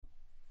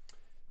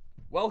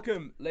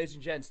Welcome, ladies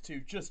and gents,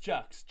 to Just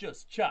Jacks,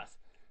 Just Chat,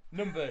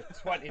 number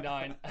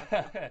 29.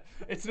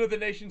 It's another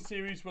Nation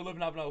series. We're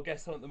loving having our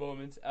guests on at the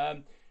moment.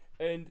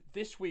 And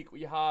this week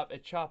we have a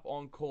chap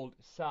on called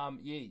Sam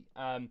Yee.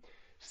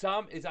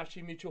 Sam is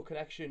actually a mutual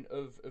connection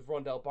of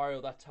Rondell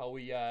Barrio. That's how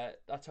we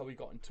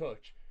got in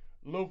touch.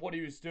 Love what he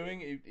was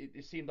doing.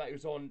 It seemed like he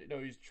was on. He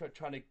was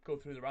trying to go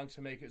through the ranks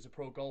and make it as a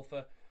pro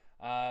golfer.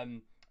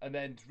 And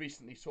then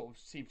recently sort of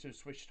seemed to have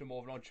switched to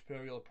more of an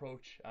entrepreneurial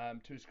approach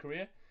to his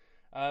career.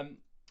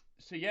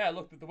 So yeah,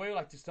 look, the way we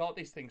like to start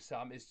these things,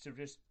 Sam, is to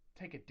just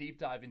take a deep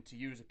dive into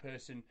you as a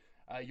person,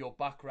 your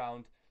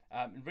background,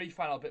 and really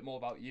find out a bit more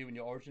about you and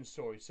your origin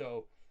story.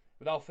 So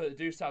without further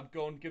ado, Sam,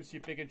 go on, give us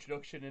your big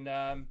introduction,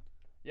 and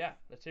yeah,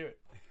 let's hear it.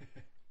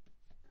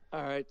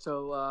 All right,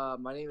 so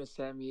my name is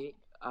Sam Yee.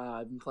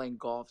 I've been playing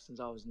golf since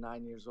I was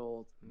 9 years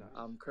old. Nice.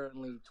 I'm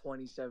currently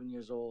 27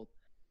 years old,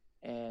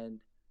 and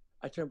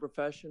I turned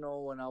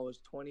professional when I was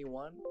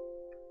 21.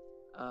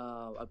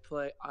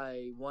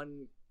 I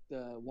won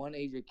the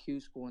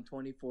 1AJQ school in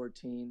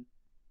 2014.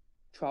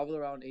 Traveled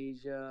around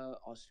Asia,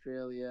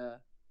 Australia,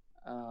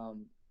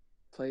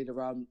 played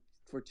around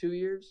for 2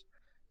 years.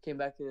 Came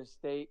back to the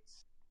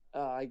States.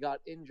 I got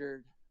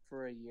injured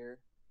for a year,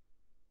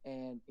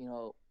 and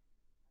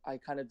I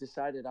kind of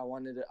decided I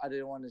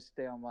didn't want to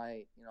stay on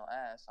my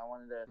ass. I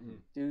wanted to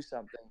do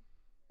something,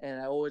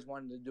 and I always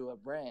wanted to do a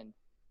brand.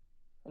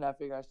 And I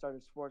figured I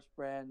started a sports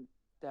brand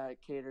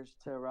that caters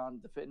to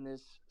around the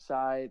fitness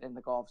side and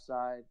the golf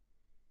side.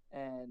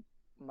 And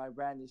my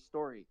brand is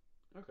Storyi.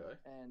 Okay.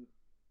 And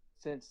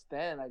since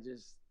then, I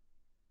just,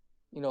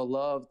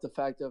 love the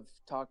fact of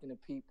talking to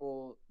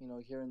people,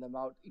 hearing them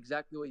out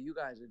exactly what you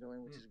guys are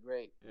doing, which is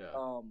great.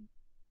 Yeah.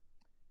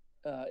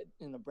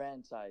 In the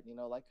brand side,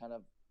 like kind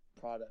of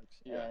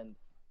products. Yeah. And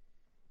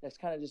that's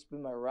kind of just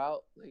been my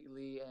route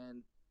lately.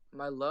 And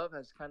my love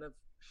has kind of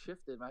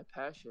shifted, my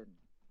passion.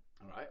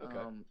 All right.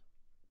 Okay.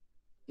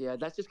 Yeah,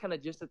 that's just kind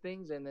of just the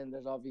things, and then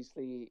there's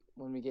obviously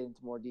when we get into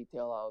more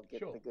detail, I'll get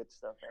Sure. the good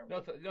stuff.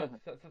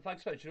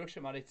 Thanks for the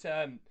introduction, man. It's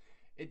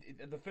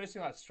the first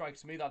thing that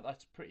strikes me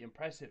that's pretty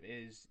impressive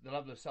is the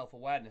level of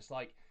self-awareness.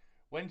 Like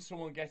when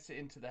someone gets it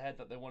into the head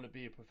that they want to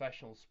be a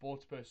professional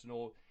sports person,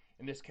 or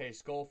in this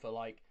case golfer,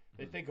 like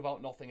they think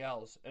about nothing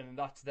else, and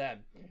that's them.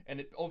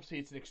 And obviously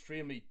it's an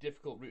extremely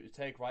difficult route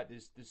to take, right?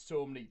 There's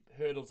so many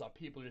hurdles that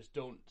people just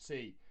don't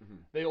see.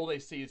 All they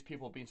see is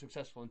people being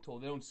successful until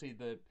they don't see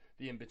the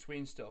in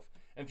between stuff.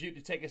 And for you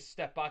to take a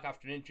step back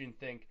after an injury and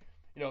think,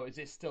 is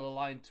this still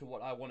aligned to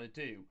what I want to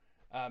do?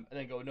 And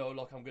then go, no,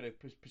 look, I'm going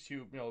to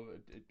pursue,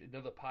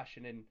 another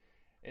passion in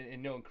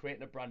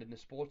creating a brand in the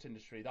sports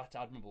industry. That's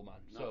admirable, man.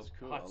 That's so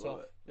cool. hats I love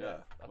off. it. Yeah,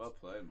 well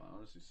played, man.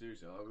 Honestly,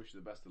 seriously, I wish you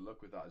the best of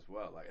luck with that as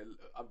well. Like,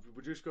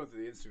 we're just going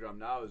through the Instagram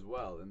now as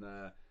well, and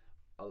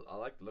I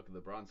like the look of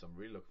the brand. So I'm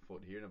really looking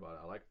forward to hearing about it.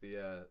 I like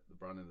the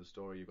brand in the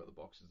story. You've got the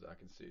boxes that I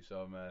can see.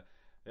 So I'm.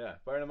 Yeah,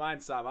 bearing in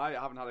mind, Sam, I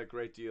haven't had a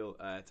great deal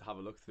to have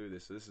a look through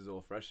this, so this is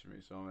all fresh for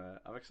me. So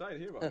I'm excited to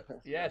hear about it.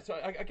 Yeah, so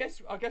I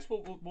guess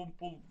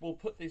we'll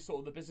put this sort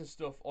of the business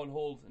stuff on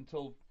hold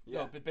until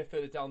a bit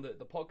further down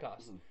the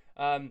podcast.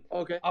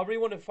 Okay. I really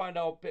want to find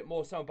out a bit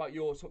more, Sam, about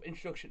your sort of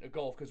introduction to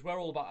golf, because we're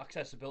all about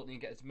accessibility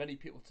and get as many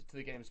people to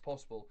the game as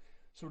possible.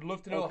 So we'd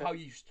love to know how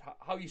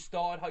you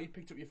started, how you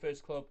picked up your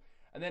first club,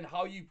 and then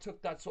how you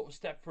took that sort of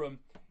step from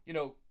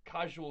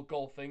casual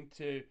golfing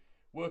to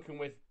working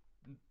with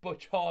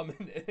Butch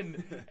Harmon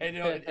and then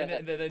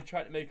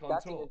trying to make it on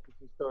That's tour. an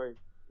interesting story,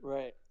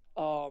 right?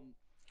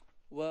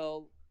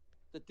 Well,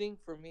 the thing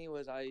for me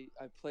was I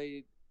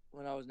played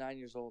when I was 9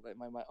 years old.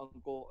 My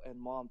uncle and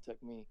mom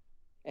took me,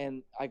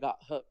 and I got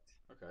hooked.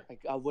 Okay.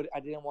 Like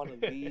I didn't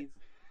want to leave,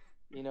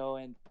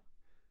 And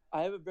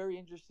I have a very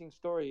interesting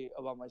story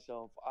about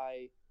myself.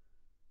 I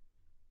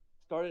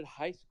started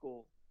high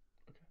school,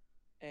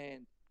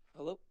 and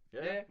hello.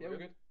 Yeah, we're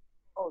good.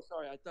 Oh,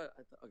 sorry. I thought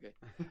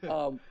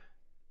okay.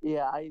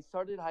 Yeah, I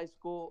started high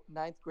school,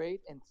 ninth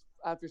grade, and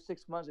after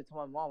 6 months, I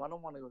told my mom I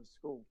don't want to go to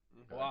school.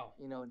 Okay. Wow.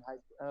 In high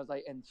school, and I was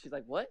like, and she's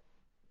like, "What?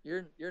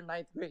 You're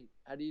ninth grade.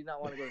 How do you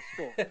not want to go to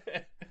school?"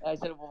 And I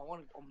said, "Well, I'm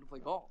going to play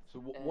golf." So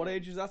what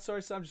age is that?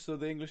 Sorry, Sam, just so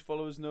the English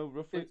followers know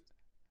roughly.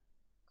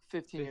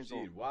 15 years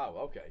old. Wow.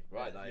 Okay.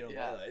 Right.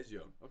 Yeah, that is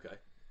young. Okay.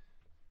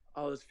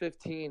 I was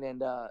 15,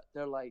 and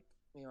they're like,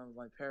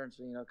 my parents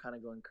are, kind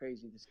of going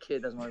crazy. This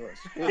kid doesn't want to go to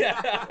school.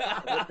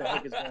 What the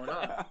heck is going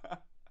on?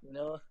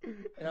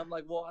 And I'm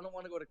like, well, I don't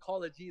want to go to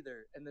college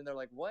either. And then they're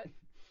like, what?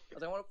 I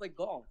was like, I want to play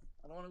golf.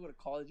 I don't want to go to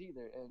college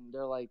either. And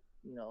they're like,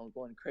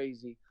 going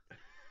crazy.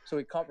 So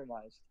we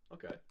compromised.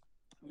 Okay.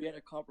 We had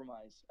a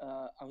compromise.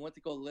 I went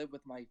to go live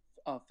with my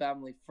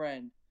family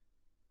friend,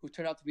 who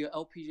turned out to be an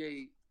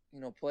LPGA,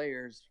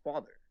 player's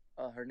father.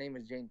 Her name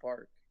is Jane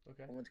Park.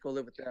 Okay. I went to go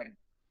live with them,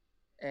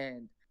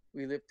 and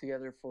we lived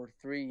together for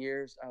 3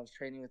 years. I was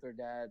training with her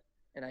dad,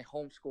 and I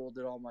homeschooled,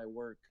 did all my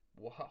work.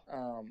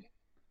 Wow.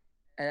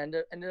 And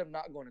ended up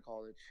not going to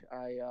college.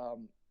 I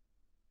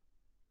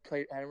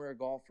played amateur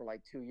golf for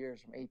like 2 years,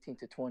 from 18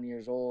 to 20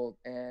 years old,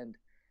 and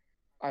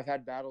I've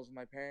had battles with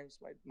my parents.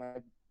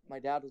 my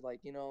dad was like,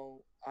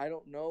 I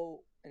don't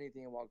know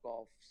anything about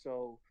golf,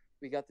 so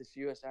we got this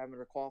U.S.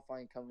 amateur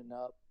qualifying coming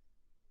up.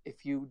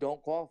 If you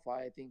don't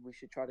qualify, I think we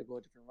should try to go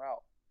a different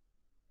route.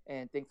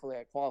 And thankfully,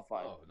 I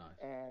qualified. Oh, nice.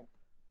 And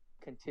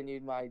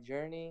continued my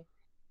journey.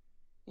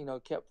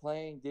 Kept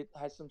playing,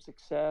 had some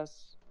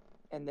success.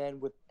 And then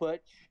with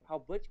Butch, how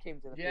Butch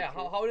came to the picture.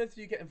 How on earth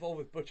did you get involved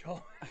with Butch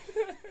Harmon?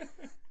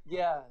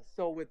 Yeah,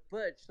 so with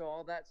Butch, so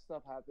all that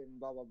stuff happened,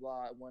 blah, blah,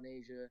 blah, at One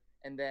Asia.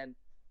 And then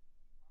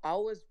I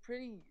was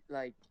pretty,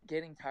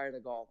 getting tired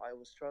of golf. I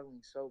was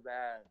struggling so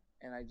bad,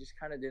 and I just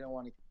kind of didn't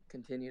want to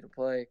continue to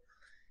play.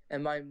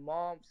 And my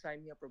mom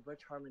signed me up for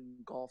Butch Harmon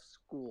golf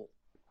school.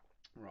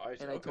 Right.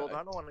 And I told her,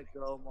 I don't want to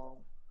go, Mom.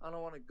 I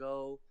don't want to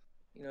go.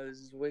 This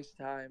is a waste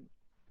of time.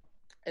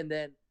 And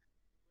then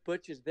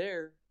Butch is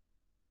there,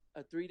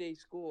 a 3-day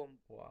school.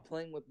 I'm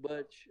playing with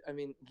Butch. I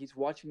mean, he's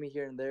watching me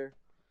here and there.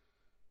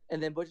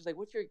 And then Butch is like,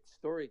 "What's your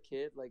story,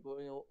 kid? Like,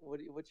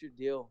 what's your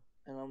deal?"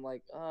 And I'm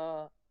like,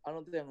 I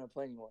don't think I'm going to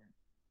play anymore.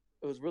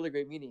 It was really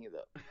great meeting you,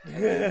 though.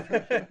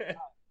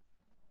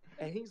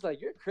 And he's like,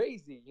 "You're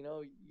crazy.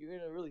 You're going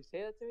to really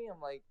say that to me?"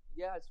 I'm like,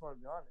 "Yeah, I just want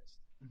to be honest."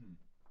 Mm-hmm.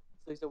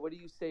 So he said, "What do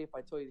you say if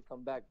I told you to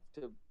come back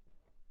to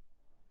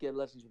get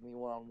lessons with me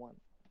one-on-one?"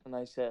 And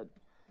I said,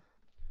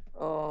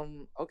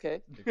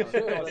 okay. You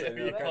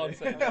can't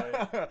say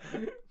no.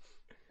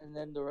 And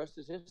then the rest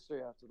is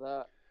history after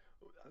that.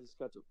 I just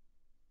got to...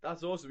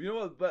 That's awesome. You know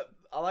what? But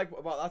I like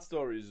about that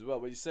story as well.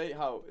 When you say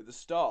how at the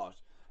start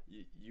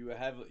you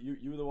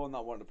were the one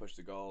that wanted to push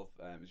the golf.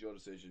 It was your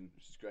decision,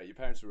 which is great. Your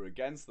parents were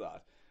against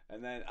that,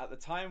 and then at the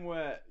time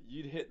where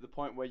you'd hit the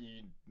point where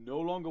you no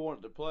longer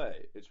wanted to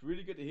play, it's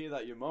really good to hear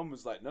that your mum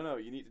was like, "No,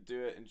 you need to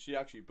do it," and she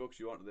actually booked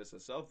you onto this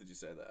herself. Did you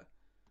say that?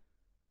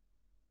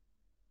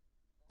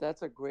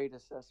 That's a great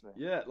assessment.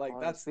 Yeah,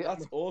 honestly.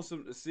 that's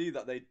awesome to see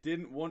that they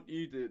didn't want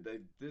you to. They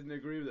didn't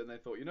agree with it, and they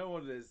thought, you know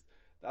what it is.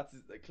 That's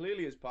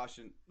clearly his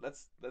passion.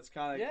 Let's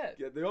kind of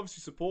They obviously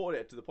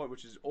supported it to the point,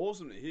 which is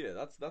awesome to hear.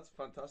 That's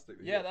fantastic.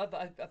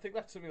 I think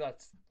that's something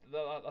that's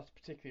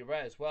particularly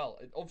rare as well.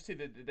 Obviously,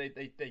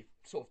 they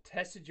sort of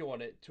tested you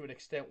on it to an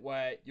extent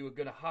where you were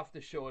going to have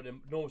to show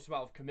an enormous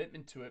amount of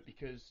commitment to it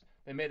because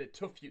they made it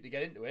tough for you to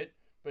get into it.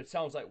 But it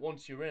sounds like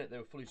once you're in it, they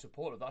were fully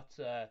supportive. That's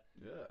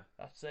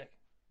sick.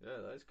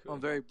 Yeah, that is cool. I'm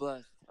very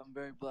blessed.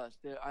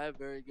 I have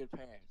very good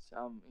parents.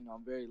 I'm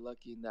very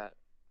lucky in that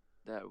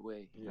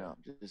way.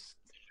 Just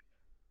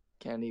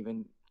can't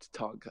even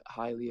talk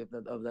highly of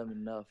them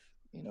enough.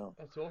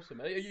 That's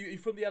awesome. Are you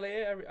from the LA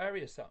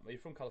area, Sam? Are you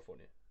from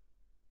California?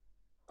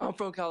 I'm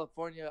from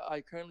California.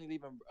 I currently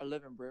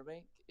live in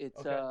Burbank.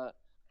 It's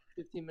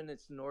 15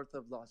 minutes north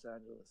of Los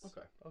Angeles.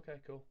 Okay,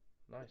 cool,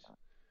 nice.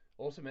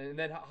 Awesome. And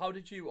then how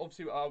did you,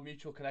 obviously our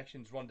mutual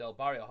connections, Rondell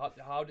Barrio,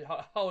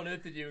 how on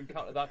earth did you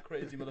encounter that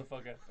crazy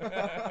motherfucker?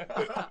 I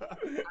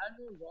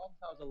knew Ron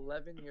since I was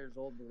 11 years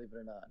old, believe it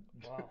or not.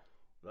 Wow.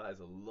 That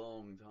is a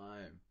long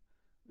time.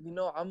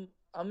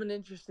 I'm an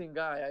interesting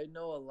guy. I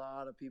know a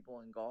lot of people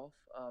in golf,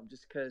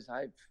 just because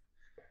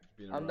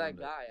I'm that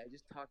guy. I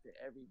just talk to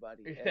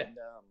everybody. Yeah. And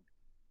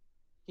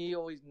he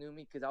always knew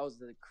me because I was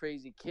the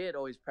crazy kid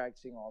always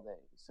practicing all day.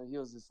 So he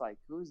was just like,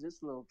 "Who's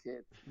this little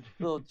kid?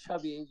 Little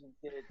chubby Asian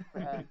kid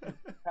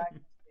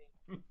practicing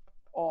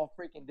all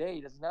freaking day.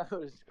 He does not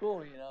go to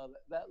school,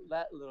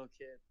 that little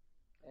kid."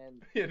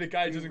 And the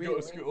guy doesn't go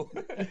to school.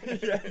 yeah,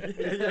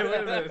 wait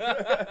a minute.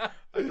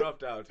 I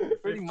dropped out.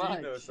 Pretty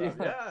much.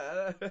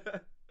 Yeah.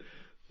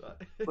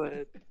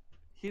 But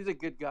he's a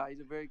good guy.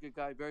 He's a very good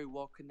guy. Very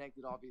well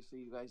connected, obviously,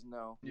 you guys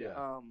know.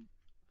 Yeah.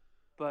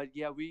 But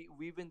yeah,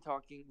 we've been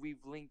talking.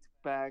 We've linked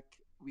back.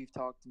 We've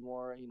talked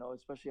more.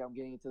 Especially I'm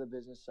getting into the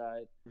business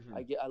side.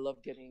 Mm-hmm. I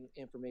love getting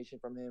information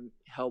from him,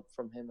 help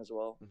from him as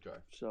well. Okay.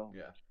 So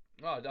yeah.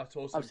 Oh, that's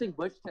awesome. I'm seeing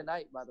Butch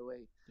tonight, by the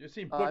way. You're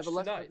seeing Butch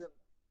tonight?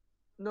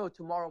 No,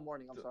 tomorrow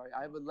morning. I'm sorry.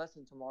 I have a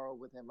lesson tomorrow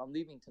with him. I'm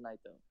leaving tonight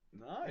though.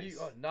 Nice.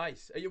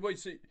 Nice.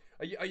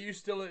 Are you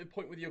still at a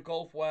point with your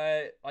golf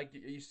where are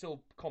you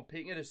still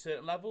competing at a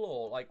certain level,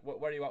 or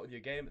where are you at with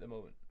your game at the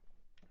moment?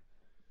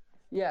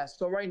 Yeah,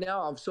 so right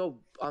now I'm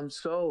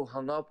so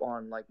hung up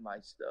on my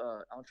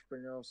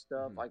entrepreneurial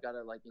stuff. I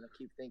gotta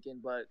keep thinking,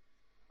 but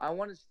I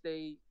want to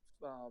stay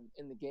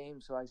in the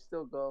game, so I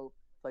still go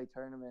play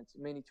tournaments,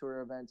 mini tour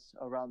events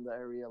around the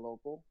area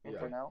local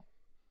for now.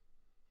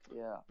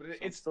 Yeah, but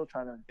it's still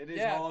trying to. It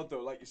is hard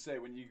though, like you say,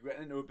 when you get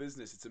into a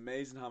business, it's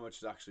amazing how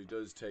much it actually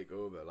does take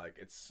over.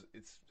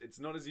 It's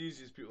not as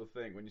easy as people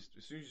think.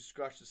 As soon as you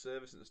scratch the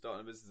surface and start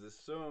a business, there's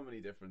so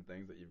many different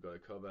things that you've got to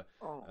cover.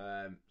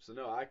 So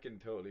no, I can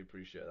totally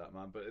appreciate that,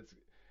 man. But it's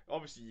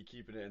obviously you're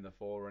keeping it in the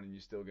forefront, and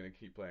you're still going to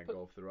keep playing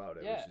golf throughout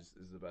it, which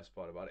is the best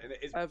part about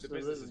it. And the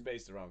business is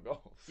based around golf.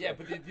 So. Yeah,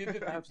 but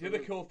the other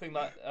cool thing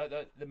that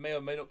may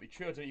or may not be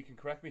true, I don't know, you can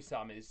correct me,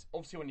 Sam, is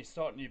obviously when you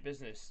start a new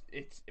business,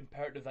 it's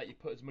imperative that you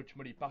put as much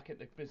money back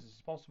into the business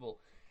as possible.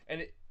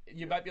 And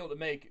you might be able to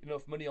make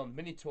enough money on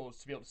mini tours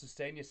to be able to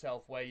sustain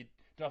yourself where you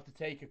don't have to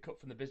take a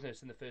cut from the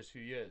business in the first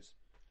few years.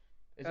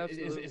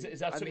 Is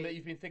that something that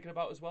you've been thinking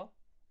about as well?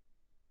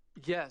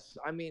 Yes,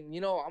 I'm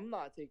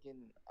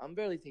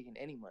barely taking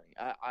any money.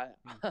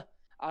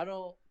 I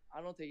don't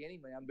take any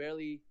money. I'm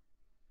barely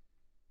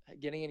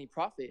getting any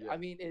profit. Yeah. I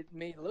mean, it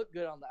may look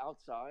good on the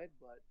outside,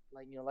 but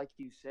like like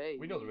you say,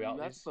 We know the you have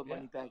realities, to put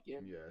money back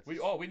in. Yeah, we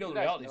know You the guys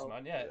realities, know.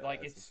 man. Yeah,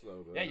 like it's a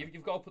slow burn. yeah,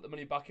 you've got to put the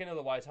money back in,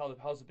 otherwise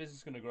how's the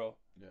business going to grow?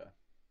 Yeah.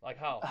 Like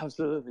how?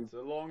 Absolutely. It's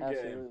a long game,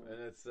 Absolutely.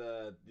 and it's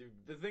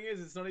the thing is,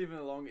 it's not even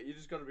a long. You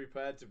just got to be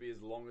prepared to be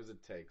as long as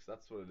it takes.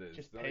 That's what it is.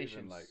 Just it's not patience.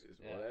 even like it's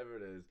Yeah. whatever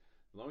it is.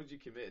 As long as you're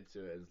committed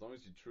to it, as long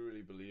as you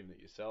truly believe in it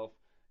yourself,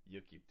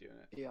 you keep doing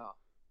it. Yeah.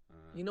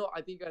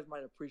 I think you guys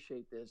might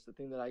appreciate this. The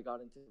thing that I got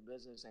into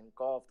business and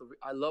golf,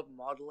 I love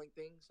modeling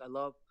things. I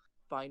love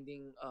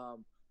finding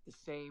the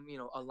same,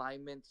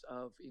 alignments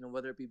of,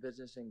 whether it be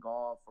business and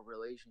golf or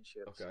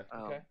relationships. Okay.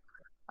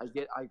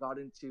 Okay. I got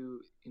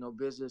into,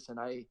 business, and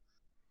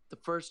the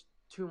first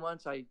 2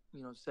 months I,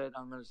 said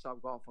I'm going to stop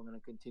golf. I'm going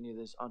to continue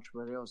this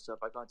entrepreneurial stuff.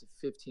 I got to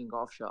 15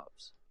 golf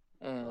shops.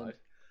 And Right.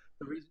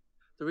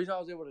 the reason I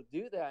was able to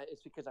do that is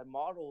because I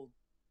modeled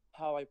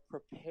how I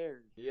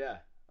prepared Yeah.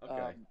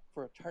 Okay.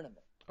 for a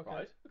tournament. Okay.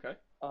 Right. Okay.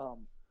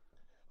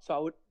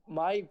 So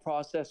my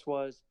process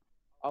was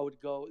I would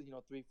go,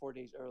 3-4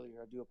 days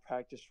earlier. I'd do a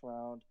practice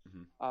round.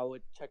 Mhm. I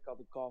would check out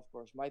the golf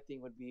course. My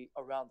thing would be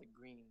around the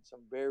greens.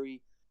 I'm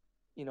very,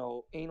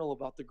 anal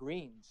about the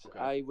greens. Okay.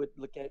 I would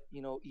look at,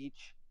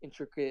 each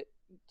intricate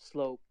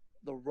slope,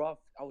 the rough.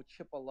 I would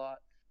chip a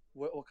lot.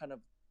 What kind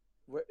of,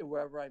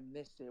 wherever I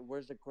missed it,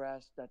 where's the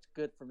grass that's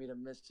good for me to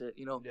miss it?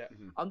 Yeah.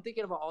 I'm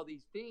thinking about all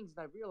these things,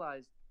 and I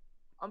realized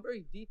I'm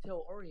very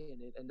detail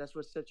oriented, and that's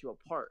what sets you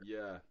apart.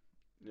 Yeah.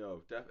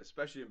 No,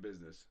 especially in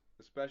business.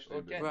 Especially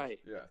in Again, business. Right.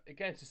 Yeah.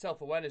 Again, it's a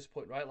self-awareness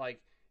point, right?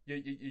 Like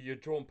you're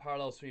drawing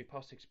parallels from your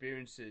past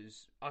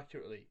experiences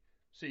accurately,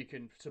 so you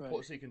can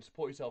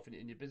support yourself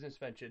in your business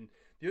venture. And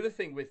the other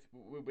thing with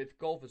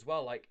golf as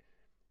well, like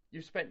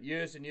you've spent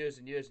years and years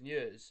and years and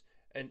years,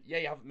 and yeah,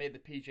 you haven't made the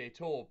PGA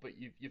Tour, but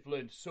you've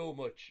learned so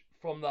much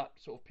from that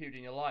sort of period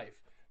in your life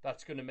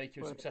that's going to make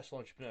you a successful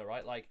entrepreneur,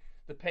 right? Like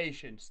the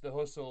patience, the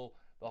hustle,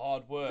 the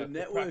hard work,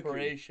 the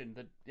preparation,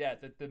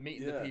 the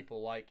meeting the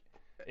people, like.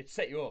 It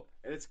set you up,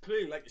 and it's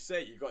clear, like you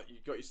say, you got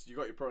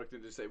your product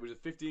into say. Was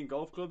it 15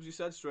 golf clubs? You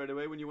said straight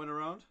away when you went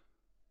around.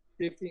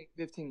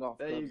 15 golf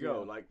There clubs. you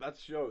go. Yeah. Like that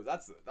shows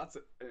that's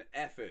an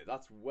effort.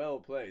 That's well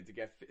played to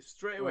get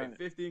straight away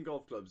 15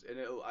 golf clubs, and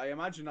I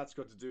imagine that's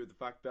got to do with the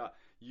fact that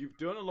you've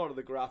done a lot of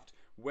the graft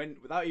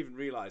without even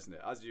realizing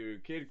it. As you're a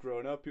kid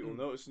growing up, people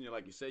noticing you,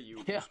 like you say,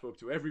 you spoke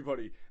to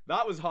everybody.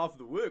 That was half of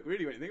the work,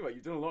 really. When you think about it,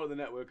 you've done a lot of the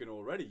networking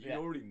already. You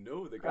already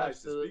know the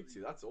guys to speak to.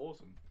 That's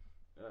awesome.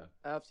 Yeah.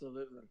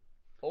 Absolutely.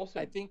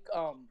 Awesome. I think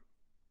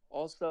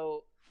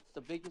also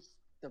the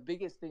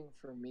biggest thing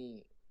for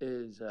me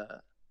is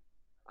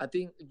I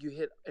think you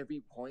hit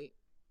every point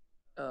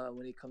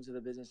when it comes to the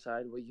business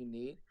side what you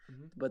need.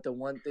 Mm-hmm. But the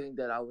one thing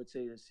that I would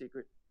say the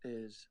secret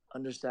is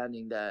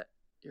understanding that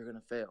you're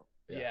gonna fail.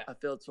 Yeah. I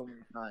failed so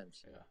many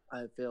times. Yeah.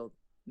 I failed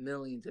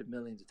millions and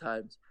millions of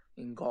times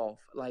in golf.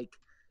 Like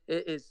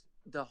it is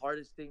the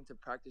hardest thing to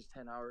practice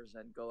 10 hours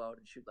and go out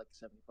and shoot like a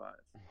 75.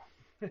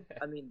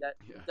 I mean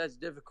that's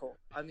difficult.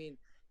 I mean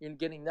you're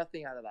getting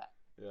nothing out of that.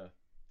 Yeah.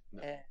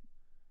 No. And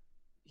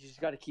you just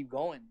got to keep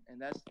going.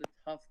 And that's the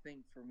tough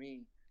thing for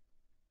me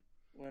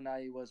when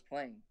I was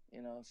playing,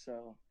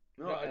 so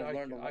No, I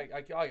learned a lot.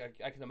 I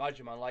can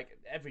imagine, man. Like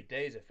every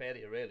day is a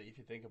failure, really, if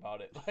you think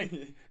about it. Like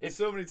there's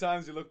so many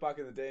times you look back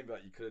in the day and be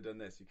like, you could have done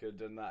this, you could have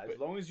done that. As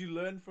long as you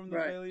learn from the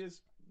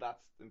failures,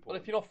 that's important. Well,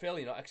 if you're not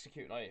failing, you're not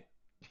executing, are you?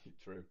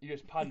 True. You're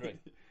just pandering.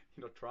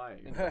 You're not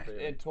trying.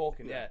 And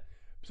talking, yeah.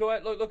 So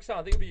look, Sam,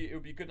 I think it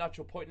would be a good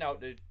natural point now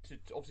to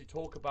obviously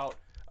talk about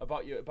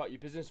your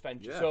business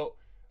venture. Yeah. So,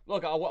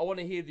 look, I want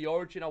to hear the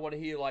origin. I want to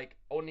hear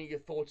your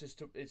thoughts as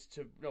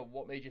to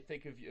what made you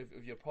think of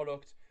your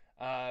product,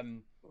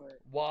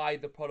 why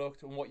the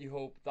product, and how you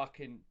hope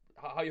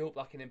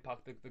that can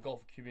impact the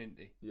golf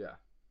community. Yeah.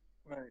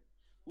 Right.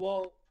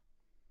 Well,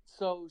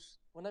 so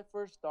when I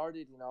first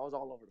started, I was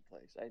all over the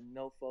place. I had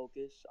no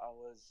focus. I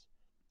was,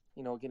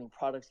 getting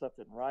products left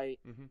and right,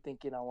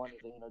 thinking I wanted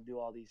to, do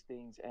all these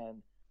things.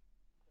 And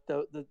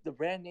the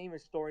brand name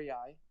is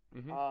Storyi.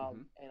 And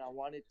I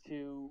wanted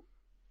to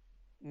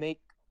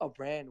make a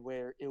brand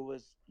where it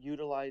was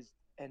utilized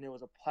and it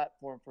was a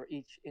platform for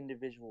each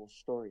individual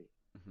story.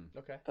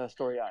 Okay.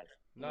 Storyi.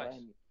 Nice.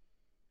 And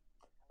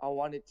I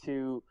wanted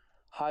to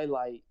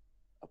highlight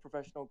a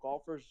professional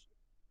golfer's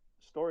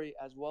story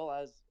as well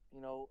as,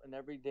 an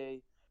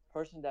everyday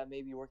person that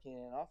may be working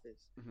in an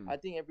office. I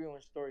think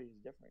everyone's story is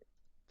different.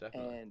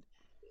 Definitely.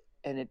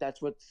 And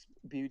that's what's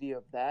beauty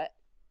of that,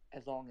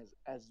 as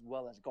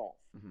well as golf.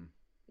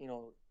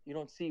 You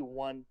don't see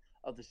one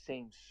of the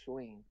same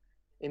swing.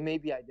 It may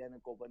be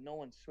identical, but no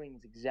one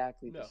swings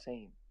exactly the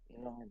same.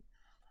 And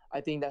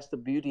I think that's the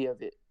beauty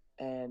of it,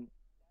 and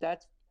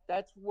that's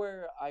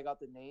where I got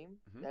the name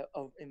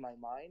in my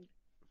mind.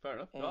 Fair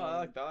enough. No, I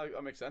like that.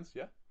 That makes sense.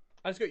 Yeah.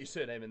 I just got your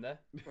surname in there.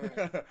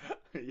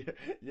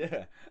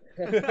 Yeah.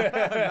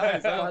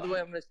 Nice. By the way,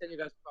 I'm gonna send you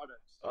guys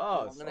products.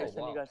 Oh, I'm gonna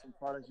send you guys some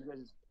products. You guys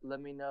just let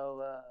me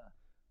know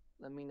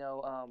Let me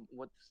know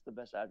what's the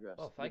best address.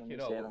 Oh, You thank don't you.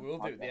 need to say it No, on we'll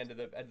the do it at the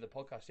podcast. end of the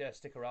podcast. Yeah,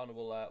 stick around and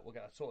we'll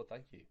get that sorted.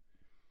 Thank you.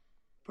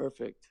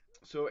 Perfect.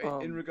 So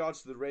in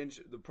regards to the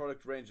range, the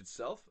product range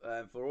itself,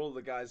 for all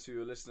the guys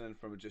who are listening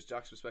from a Just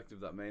Jack's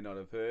perspective that may not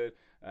have heard,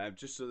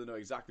 just so they know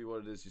exactly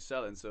what it is you're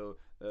selling. So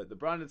the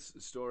brand is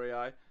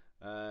Storyi,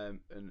 and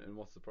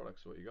what's the product?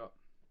 So what you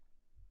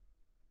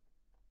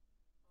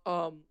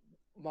got?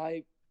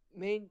 My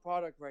main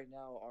product right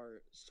now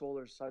are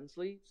solar sun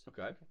sleeves.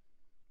 Okay.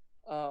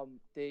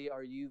 They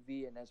are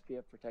UV and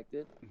SPF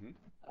protected.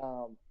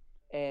 Mm-hmm.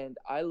 And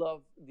I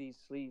love these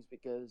sleeves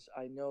because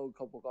I know a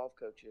couple golf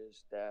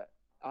coaches that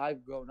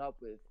I've grown up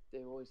with. They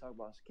always talk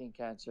about skin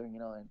cancer,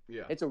 and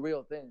Yeah. it's a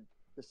real thing.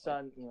 The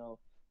sun,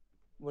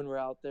 when we're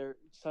out there,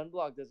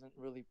 sunblock doesn't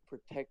really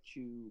protect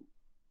you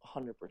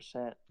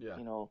 100%. Yeah.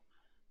 You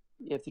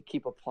have to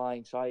keep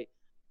applying. So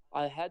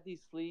I had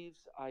these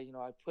sleeves. I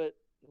put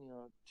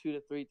 2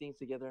 to 3 things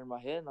together in my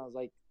head, and I was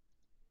like,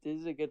 this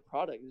is a good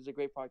product. This is a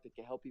great product that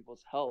can help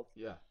people's health.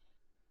 Yeah.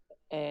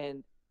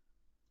 And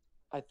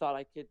I thought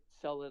I could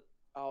sell it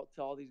out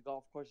to all these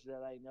golf courses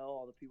that I know,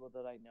 all the people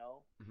that I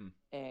know. Mm-hmm.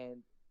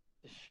 And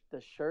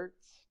the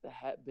shirts, the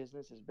hat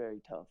business is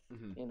very tough.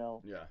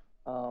 Mm-hmm. Yeah.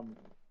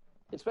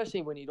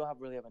 Especially when you don't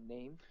really have a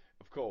name.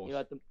 Of course.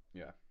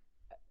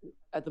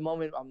 At the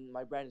moment,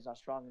 my brand is not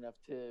strong enough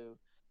to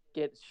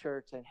get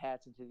shirts and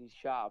hats into these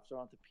shops or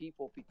onto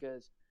people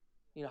because,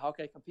 how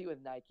can I compete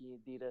with Nike,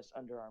 Adidas,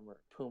 Under Armour,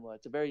 Puma?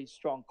 It's a very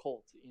strong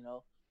cult,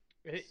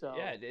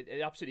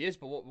 It absolutely is.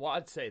 But what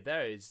I'd say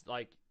there is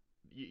like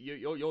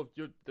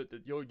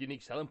your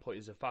unique selling point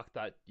is the fact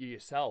that you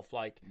yourself,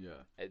 like,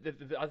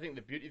 I think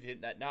the beauty of the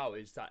internet now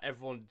is that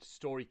everyone's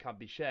story can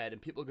be shared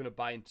and people are going to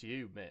buy into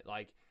you, mate.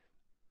 Like,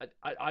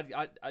 I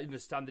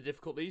understand the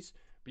difficulties,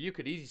 but you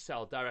could easily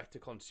sell direct to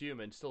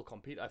consumer and still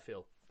compete, I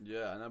feel.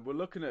 Yeah, and we're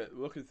looking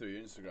through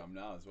your Instagram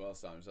now as well,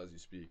 Sam, as you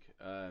speak,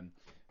 and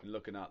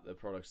looking at the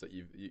products that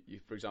you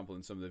for example,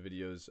 in some of the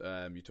videos,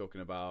 you're talking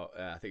about.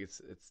 I think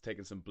it's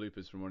taken some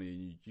bloopers from one of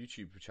your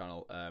YouTube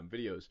channel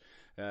videos,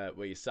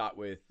 where you sat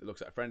with, it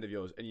looks like a friend of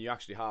yours, and you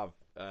actually have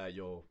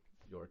your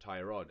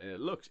attire on, and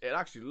it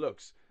actually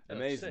looks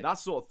amazing. That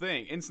sort of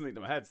thing instantly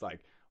to my head, it's like,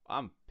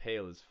 I'm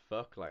pale as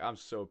fuck, like I'm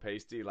so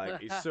pasty, like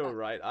he's so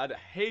right. I'd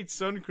hate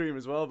sun cream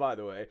as well, by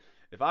the way.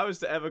 If I was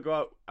to ever go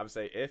out, I would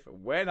say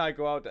when I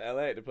go out to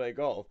LA to play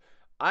golf,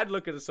 I'd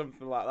look at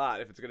something like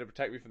that if it's going to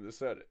protect me from the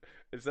sun,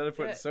 instead of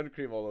putting sun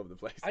cream all over the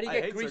place. And you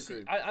get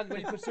greasy, and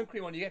when you put sun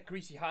cream on, you get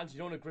greasy hands. You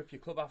don't want to grip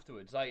your club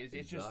afterwards. Like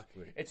it's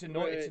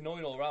annoying. It's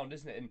annoying all around,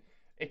 isn't it? And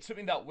it's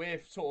something that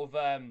we've sort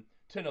of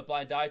turn a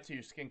blind eye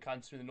to, skin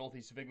cancer in the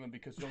northeast of England,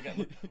 because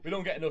we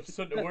don't get enough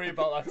sun to worry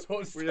about that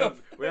sort of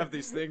stuff. We have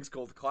these things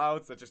called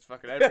clouds that just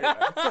fucking everywhere.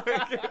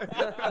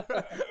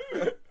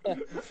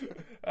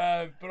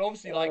 But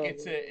obviously, like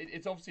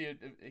it's obviously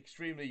an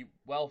extremely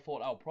well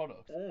thought out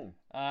product.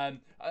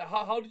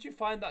 How did you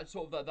find that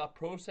sort of that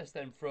process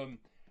then from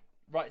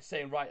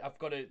saying I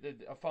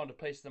found a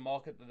place in the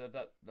market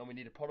that we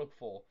need a product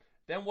for?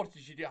 Then what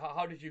did you do?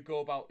 How did you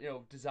go about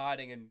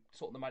designing and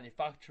sort of the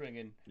manufacturing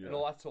and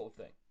all that sort of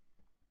thing?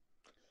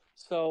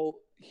 So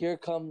here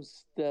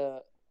comes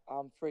the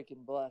I'm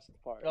freaking blessed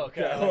part.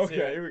 Okay,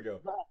 here we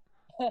go.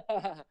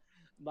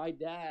 My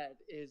dad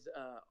is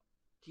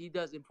he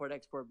does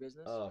import-export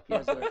business. Oh, he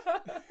does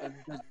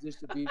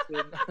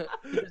distribution.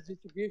 He does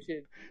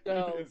distribution.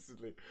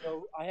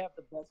 So I have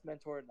the best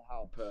mentor in the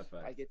house.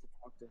 Perfect. I get to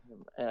talk to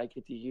him, and I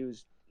get to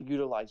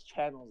utilize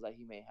channels that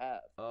he may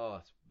have. Oh,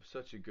 it's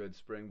such a good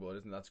springboard,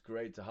 isn't it? That's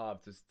great to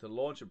have to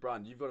launch a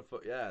brand. You've got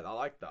to I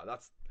like that.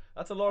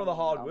 That's a lot of the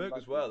hard work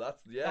as well.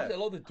 That's a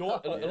lot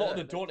of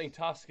the daunting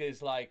task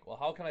is like, well,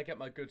 how can I get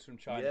my goods from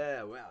China?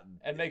 Yeah, well,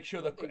 and make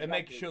sure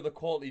the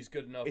quality is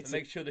good enough, and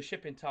make sure the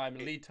shipping time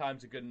and lead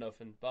times are good enough,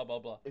 and blah blah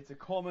blah. It's a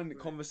common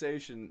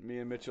conversation me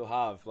and Mitchell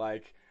have.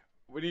 Like,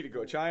 we need to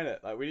go to China.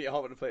 Like, we need to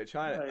hop on a plane to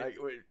China. Right. Like,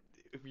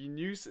 if you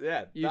knew,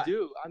 you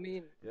do. I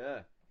mean,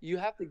 you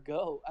have to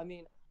go. I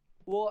mean,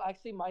 well,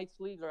 actually, my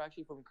sleeves are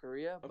actually from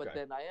Korea, but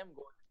then I am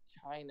going to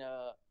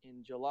China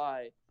in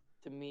July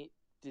to meet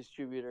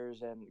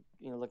distributors and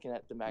looking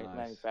at the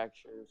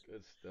manufacturers.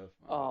 Good stuff,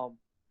 man.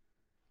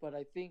 But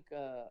I think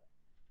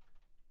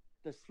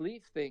the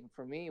sleeve thing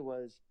for me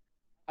was,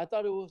 I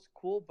thought it was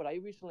cool, but I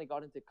recently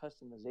got into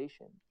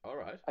customization. All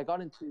right. I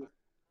got into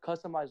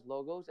customized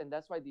logos, and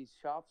that's why these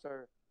shops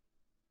are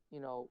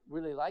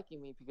really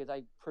liking me, because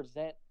I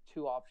present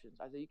 2 options.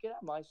 I say, you can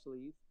have my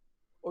sleeve,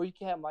 or you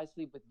can have my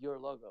sleeve with your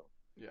logo.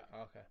 Yeah.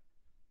 Okay.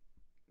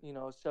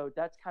 So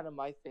that's kind of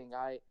my thing.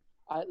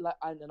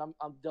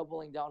 I'm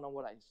doubling down on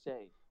what I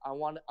say. I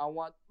want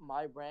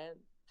my brand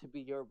to be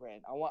your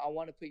brand. I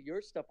want to put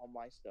your stuff on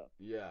my stuff.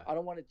 Yeah. I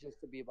don't want it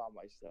just to be about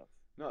my stuff.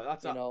 No,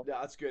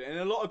 that's good. And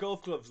a lot of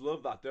golf clubs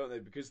love that, don't they?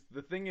 Because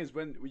the thing is,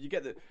 when you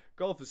get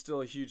golf is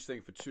still a huge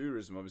thing for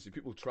tourism. Obviously,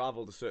 people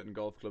travel to certain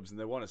golf clubs and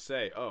they want to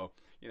say, oh,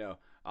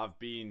 I've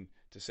been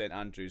to St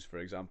Andrews, for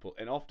example,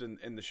 and often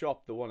in the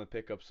shop they want to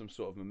pick up some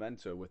sort of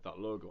memento with that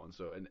logo on.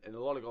 So, and a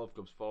lot of golf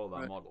clubs follow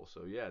that model.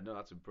 So, yeah, no,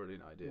 that's a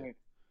brilliant idea. Right.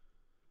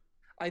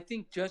 I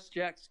think Just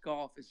Jack's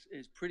Golf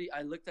is pretty.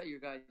 I looked at your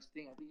guys'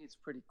 thing. I think it's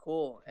pretty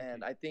cool,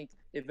 and I think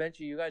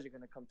eventually you guys are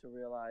gonna come to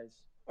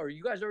realize, or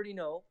you guys already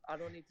know. I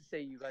don't need to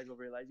say you guys will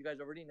realize. You guys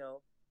already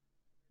know.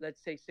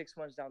 Let's say 6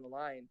 months down the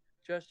line,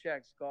 Just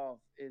Jack's Golf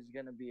is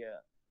gonna be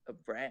a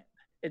brand.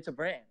 It's a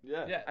brand.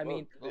 Yeah. Yeah. I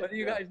mean, whether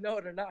you guys know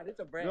it or not, it's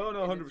a brand. No, and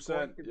 100%. it's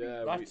going to be-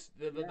 Yeah.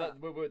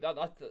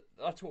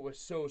 That's what we're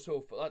so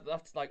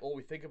that's like all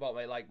we think about,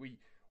 mate. Like we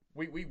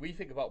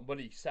think about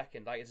money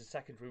second, like it's a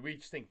secondary. We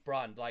just think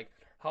brand, like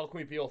how can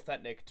we be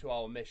authentic to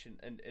our mission,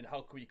 and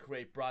how can we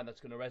create brand that's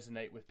going to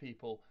resonate with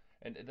people,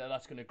 and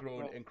that's going to grow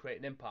and create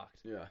an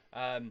impact. Yeah.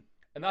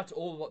 And that's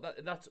all.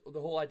 That's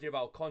the whole idea of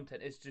our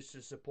content is just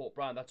to support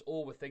brand. That's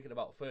all we're thinking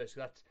about first.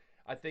 That's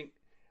I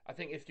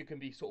think if you can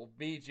be sort of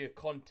media,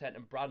 content,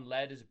 and brand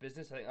led as a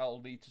business, I think that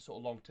will lead to sort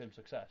of long term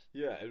success.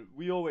 Yeah, and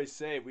we always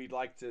say we'd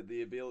like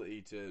the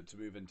ability to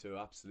move into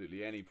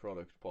absolutely any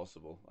product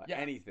possible, like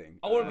anything.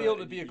 I want to be able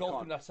to be a golf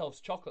company that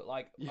sells chocolate.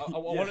 Like I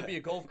want to be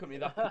a golf company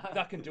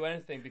that can do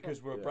anything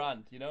because we're a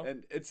brand, you know.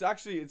 And it's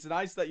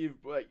nice that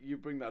you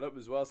bring that up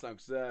as well, Sam,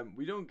 because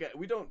we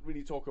don't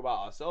really talk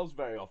about ourselves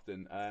very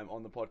often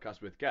on the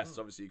podcast with guests.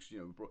 Obviously,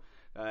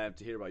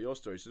 to hear about your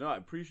story. So no, I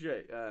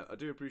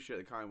do appreciate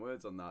the kind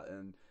words on that,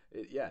 and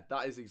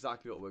that is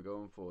exactly what we're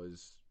going for: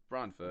 is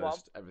brand first, well,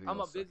 everything I'm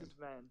else a second.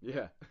 businessman.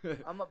 Yeah.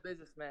 I'm a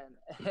businessman,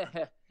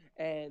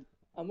 and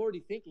I'm already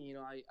thinking.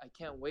 I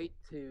can't wait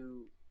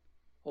to.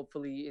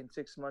 Hopefully, in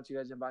 6 months, you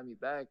guys invite me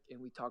back,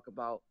 and we talk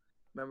about.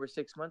 Remember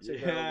 6 months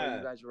ago where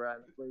you guys were at,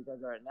 where you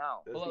guys are at now.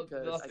 Well,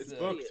 It's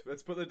booked.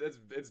 Let's put it.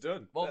 It's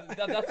done. Well,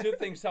 that's the other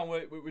thing, Sam.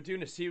 We're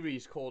doing a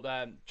series called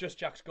Just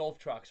Jack's Golf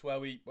Tracks, where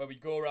we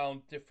go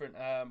around different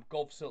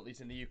golf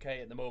facilities in the UK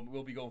at the moment.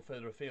 We'll be going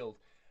further afield,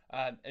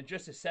 and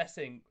just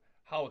assessing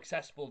how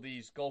accessible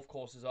these golf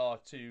courses are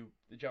to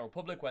the general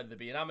public, whether they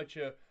be an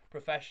amateur,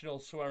 professional,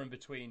 somewhere in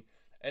between,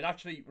 and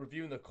actually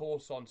reviewing the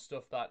course on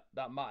stuff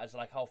that matters,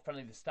 like how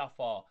friendly the staff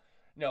are.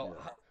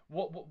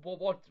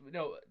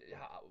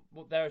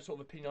 What their sort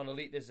of opinion on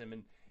elitism,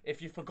 and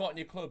if you've forgotten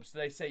your clubs, do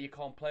they say you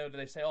can't play, or do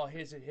they say, oh,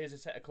 here's a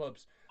set of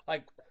clubs?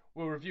 Like,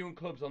 we're reviewing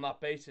clubs on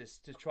that basis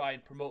to try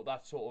and promote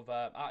that sort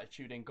of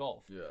attitude in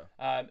golf. Yeah.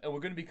 And we're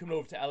going to be coming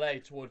over to LA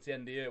towards the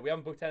end of the year. We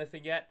haven't booked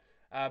anything yet,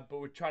 but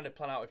we're trying to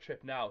plan out a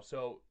trip now.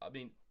 So I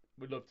mean,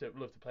 we'd love to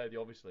play with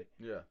you, obviously.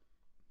 Yeah.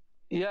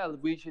 Yeah,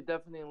 we should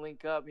definitely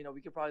link up.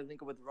 We could probably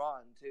link up with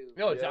Ron too.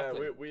 Oh, exactly.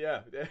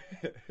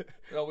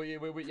 No,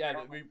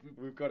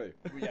 we've got it.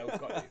 We've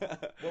got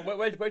it. Well,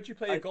 where'd you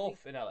play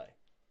golf in LA?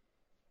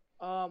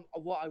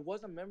 Well, I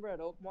was a member at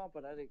Oakmont,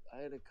 but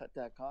I had to cut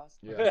that cost.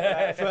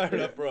 Yeah, fair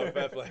enough, bro.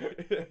 Fair play.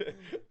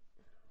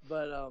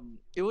 But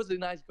it was a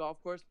nice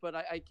golf course. But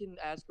I can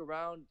ask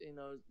around,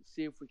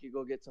 see if we could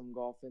go get some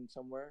golf in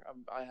somewhere.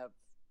 I have,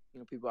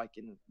 people I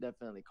can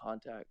definitely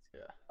contact.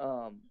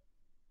 Yeah.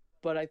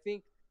 But I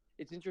think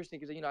it's interesting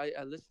because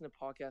I listen to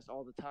podcasts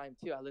all the time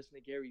too. I listen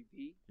to Gary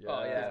Vee. Yeah,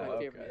 oh yeah, that's my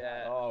okay. favorite.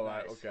 Yeah. Oh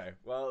right, Nice. okay.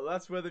 Well,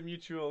 that's where the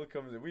mutual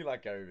comes in. We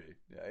like Gary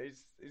Vee. Yeah,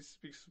 he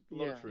speaks a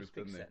lot of truth,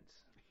 doesn't he?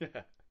 Sense.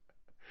 Yeah.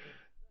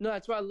 No,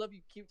 that's why I love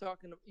you.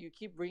 You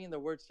keep bringing the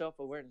word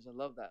self-awareness. I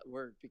love that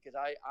word because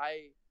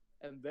I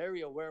am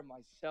very aware of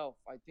myself.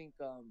 I think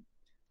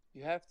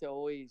you have to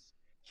always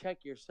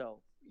check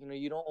yourself.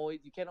 You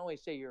can't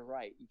always say you're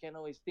right. You can't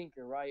always think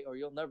you're right, or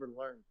you'll never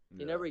learn.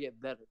 You never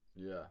get better.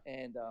 Yeah.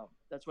 And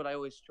that's what I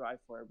always strive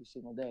for every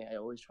single day. I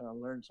always try to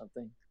learn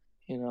something,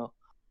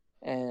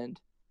 And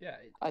Yeah.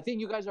 I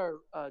think you guys are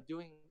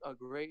doing a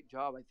great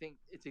job. I think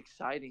it's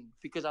exciting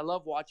because I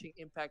love watching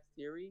Impact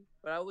Theory,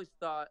 but I always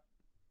thought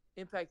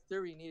Impact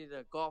Theory needed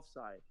a golf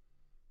side,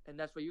 and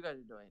that's what you guys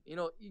are doing.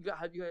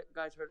 Have you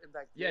guys heard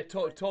Impact Theory?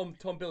 Yeah,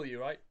 Tom Billy,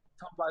 right?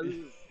 Tom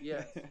Billy,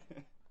 yes.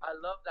 I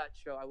love that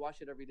show. I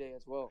watch it every day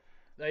as well.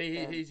 No,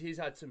 he's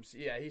had some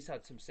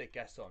sick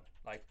guests on.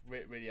 Like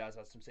really has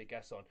had some sick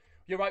guests on.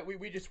 You're right.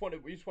 We just want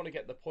to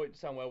get the point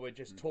somewhere we're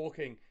just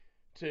talking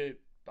to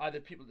either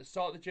people that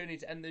start the journey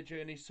to end the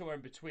journey, somewhere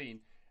in between,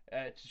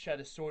 to share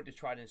the story, to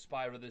try and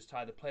inspire others to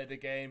either play the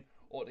game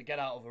or to get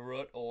out of a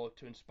rut, or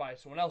to inspire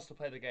someone else to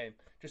play the game,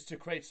 just to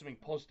create something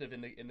positive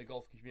in the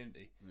golf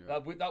community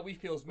that we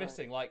feel is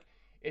missing. Like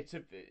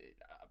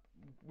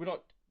we're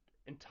not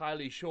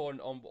entirely sure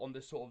on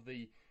the sort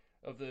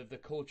of the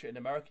culture in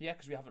America yet,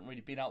 because we haven't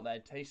really been out there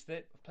and tasted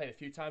it. I've played a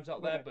few times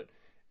out there, but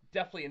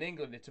definitely in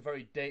England it's a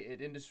very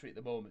dated industry at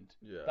the moment.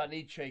 That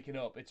needs shaking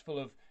up. It's full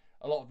of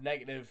a lot of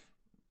negative,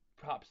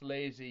 perhaps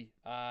lazy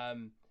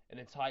and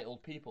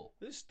entitled people.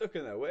 They're stuck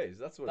in their ways.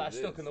 That's what That's it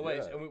is. stuck in their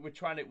ways, and we're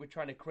trying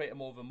to create a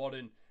more of a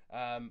modern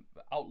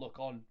outlook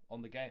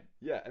on the game.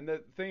 Yeah, and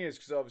the thing is,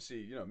 because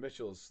obviously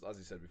Mitchell's, as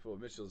I said before,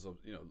 Mitchell's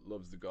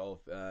loves the golf.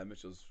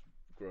 Mitchell's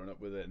grown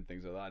up with it and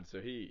things like that, so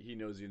he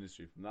knows the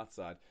industry from that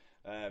side.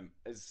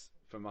 As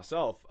for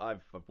myself,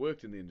 I've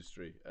worked in the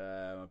industry.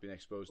 I've been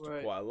exposed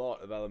to quite a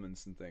lot of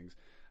elements and things.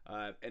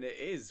 And it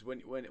is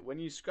when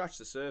you scratch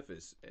the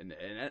surface in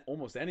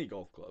almost any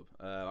golf club.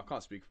 I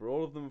can't speak for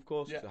all of them, of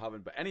course, because I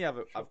haven't, but any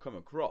I've come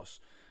across.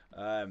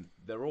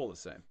 they're all the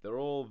same. They're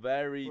all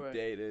very Right.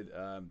 dated.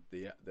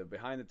 They're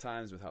behind the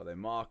times with how they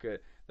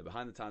market. They're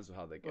behind the times with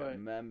how they get Right.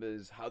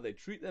 members, how they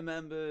treat their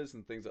members,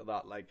 and things like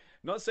that. Like,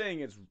 not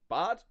saying it's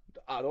bad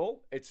at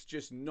all. It's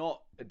just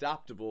not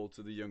adaptable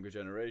to the younger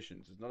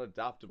generations. It's not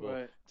adaptable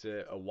Right.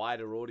 to a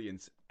wider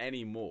audience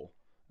anymore.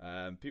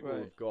 People Right.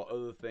 have got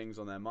other things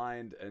on their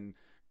mind, and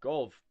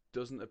golf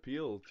doesn't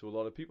appeal to a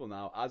lot of people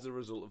now as a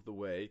result of the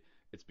way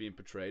it's being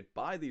portrayed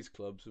by these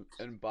clubs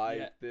and by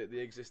Yeah. the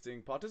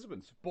existing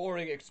participants.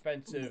 Boring,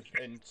 expensive,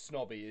 and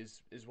snobby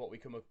is what we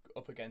come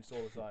up against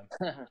all the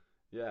time.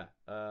 Yeah,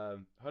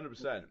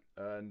 100%.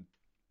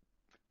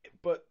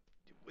 But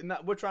in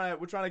that, we're trying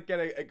to get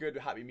a good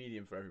happy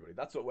medium for everybody.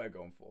 That's what we're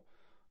going for.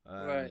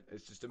 Right.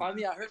 It's just I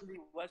mean, I heard Lee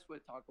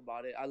Westwood talk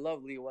about it. I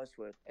love Lee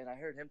Westwood, and I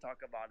heard him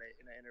talk about it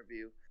in an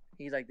interview.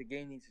 He's like, the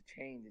game needs to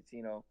change. It's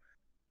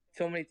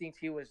so many things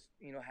he was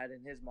had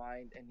in his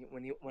mind, and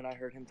when I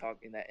heard him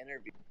talk in that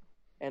interview,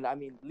 and I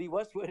mean, Lee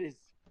Westwood is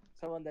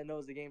someone that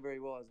knows the game very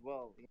well as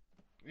well.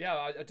 Yeah,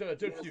 I do.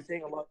 He was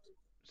saying a lot.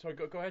 Sorry,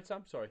 go ahead,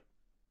 Sam. Sorry.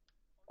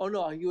 Oh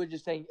no, you were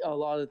just saying a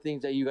lot of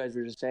things that you guys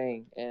were just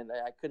saying, and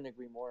I couldn't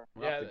agree more.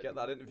 we'll have to get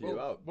that interview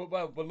out.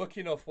 Well, we're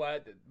lucky enough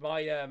where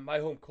my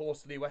home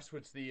course, Lee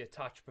Westwood's the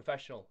attached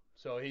professional,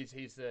 so he's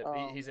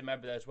a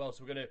member there as well.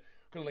 So we're gonna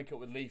link up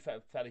with Lee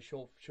fairly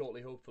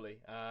shortly, hopefully.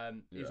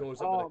 He's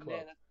always up with the club.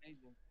 Man,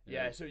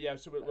 that's amazing.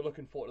 So we're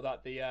looking forward to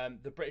that.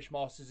 The British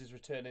Masters is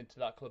returning to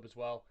that club as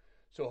well,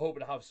 so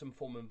hoping to have some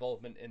form of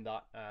involvement in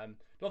that.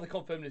 Not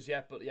confirmed as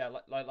yet, but yeah,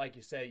 like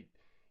you say.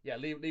 Yeah,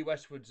 Lee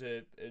Westwood's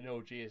an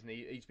OG, isn't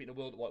he? He's been a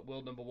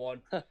world number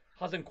one.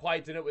 Hasn't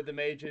quite done it with the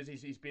majors.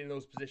 He's been in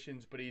those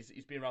positions, but he's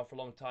been around for a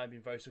long time, been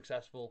very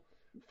successful.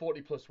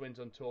 40+ wins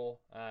on tour.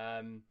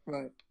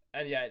 Right.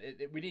 And yeah,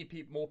 we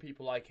need more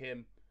people like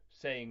him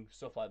saying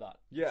stuff like that.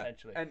 Yeah,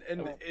 essentially. and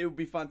it would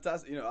be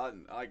fantastic.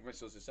 Like my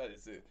sister said,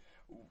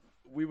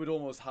 we would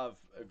almost have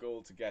a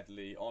goal to get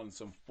Lee on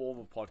some form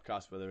of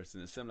podcast, whether it's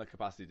in a similar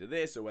capacity to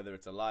this or whether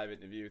it's a live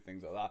interview,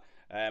 things like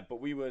that. But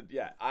we would,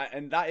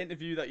 and that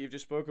interview that you've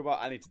just spoke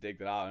about, I need to dig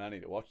that out and I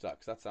need to watch that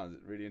because that sounds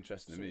really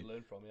interesting to me. Something to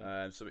learn from,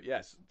 yeah. So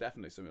yes,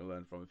 definitely something to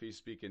learn from. If he's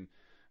speaking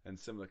in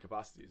similar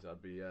capacities,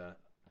 I'd be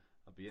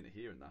into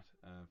hearing that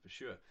for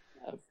sure.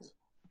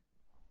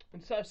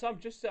 And so, Sam,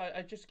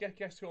 I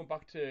guess going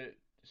back to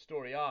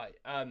Storyi.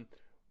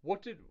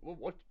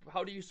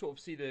 How do you sort of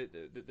see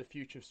the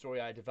future of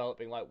Storyi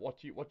developing? Like, what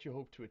do you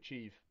hope to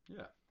achieve?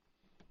 Yeah.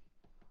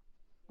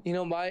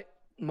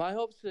 My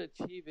hopes to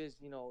achieve is,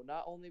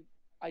 not only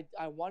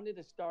I wanted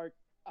to start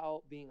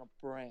out being a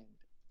brand.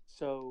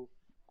 So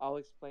I'll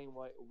explain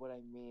what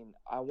I mean.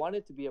 I want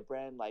it to be a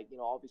brand like,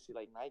 obviously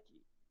like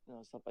Nike,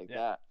 stuff like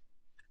that.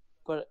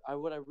 But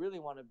what I really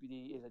want to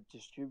be is a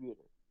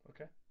distributor.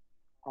 Okay.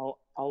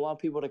 I want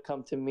people to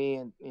come to me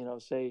and,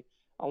 say,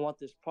 I want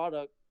this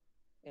product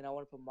and I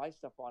want to put my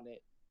stuff on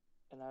it.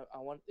 And I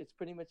want, it's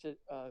pretty much a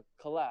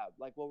collab,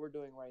 like what we're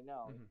doing right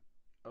now.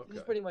 Mm-hmm. Okay.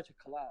 It's pretty much a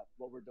collab,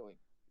 what we're doing.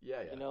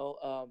 Yeah.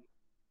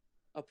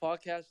 A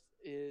podcast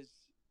is,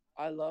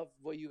 I love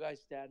what you guys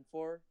stand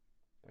for.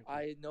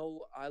 I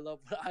know I love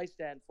what I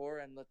stand for,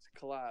 and let's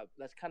collab.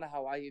 That's kind of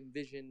how I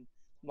envision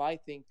my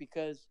thing,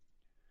 because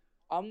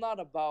I'm not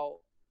about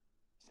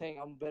saying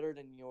I'm better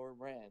than your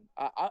brand.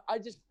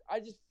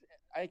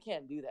 I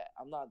can't do that.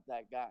 I'm not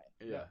that guy.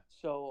 Yeah.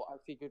 So I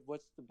figured,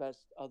 what's the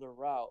best other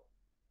route?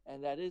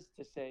 And that is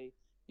to say,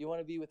 you want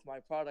to be with my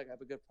product, I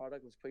have a good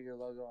product, let's put your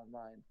logo on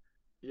mine.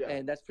 Yeah.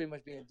 And that's pretty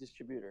much being a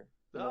distributor.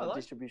 A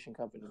distribution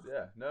company.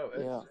 Yeah,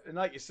 and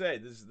like you say,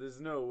 there's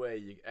no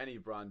way any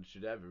brand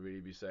should ever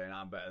really be saying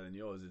I'm better than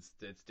yours.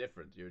 It's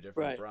different. You're a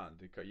different brand.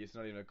 It's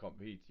not even a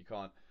compete. You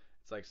can't.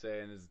 It's like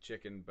saying is a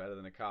chicken better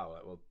than a cow?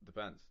 Like, well,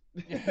 depends.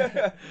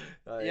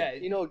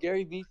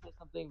 Gary Vee said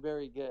something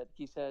very good.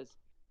 He says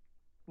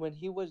when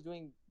he was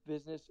doing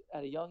business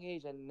at a young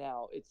age and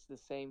now, it's the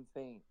same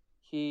thing.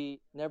 He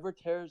never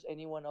tears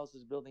anyone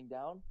else's building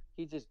down.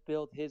 He just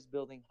built his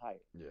building higher.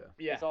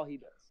 Yeah. That's all he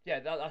does. Yeah,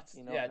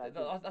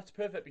 that's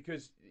perfect,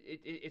 because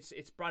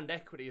it's brand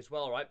equity as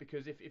well, right?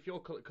 Because if you're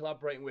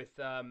collaborating with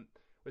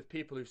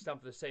people who stand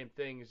for the same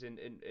things and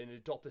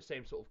adopt the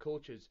same sort of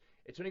cultures,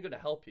 it's only going to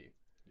help you.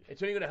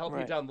 It's only going to help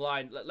you down the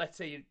line. Let's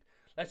say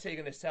you're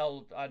going to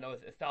sell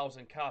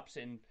 1,000 caps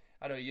in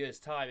a year's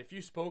time. If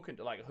you've spoken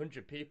to like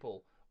 100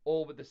 people,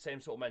 all with the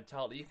same sort of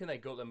mentality, you can then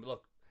go to them,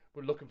 look,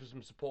 we're looking for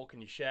some support.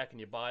 Can you share? Can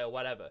you buy or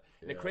whatever?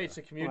 And it creates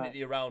a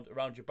community around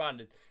your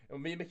brand.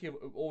 And me and Mickey have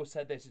always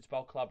said this. It's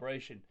about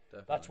collaboration.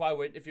 Definitely.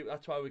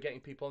 That's why we're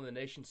getting people on the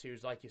Nation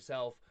Series like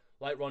yourself,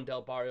 like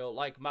Rondell Barrio,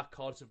 like Matt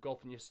Cards of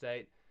Golf in Your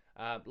State,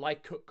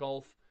 like Cut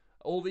Golf.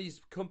 All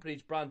these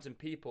companies, brands, and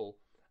people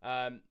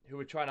who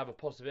are trying to have a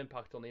positive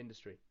impact on the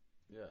industry.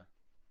 Yeah.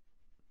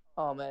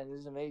 Oh man,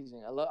 this is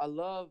amazing. I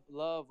love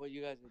what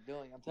you guys are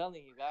doing. I'm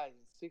telling you guys,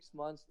 in 6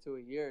 months to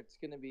a year, it's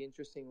gonna be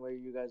interesting where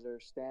you guys are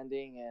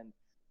standing, and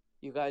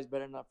you guys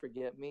better not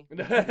forget me.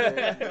 Bro.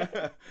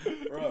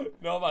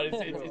 No man,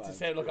 it's the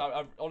same. Look,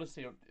 I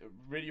honestly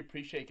really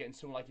appreciate getting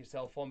someone like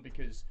yourself on,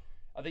 because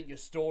I think your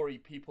story,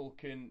 people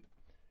can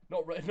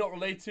not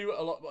relate to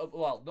a lot.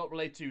 Well, not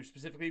relate to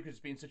specifically because it's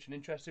been such an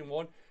interesting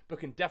one, but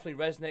can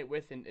definitely resonate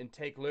with and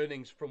take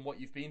learnings from what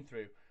you've been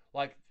through.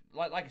 Like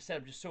I said,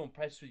 I'm just so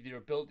impressed with your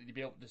ability to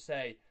be able to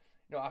say,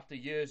 after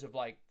years of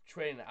like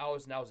training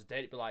hours and hours a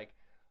day, to be like,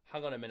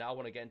 hang on a minute, I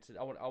want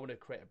to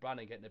create a brand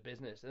and get into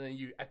business, and then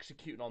you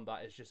executing on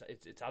that is just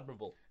it's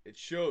admirable. It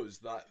shows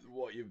that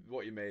what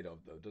you're made of,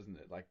 though, doesn't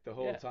it? Like the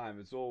whole time,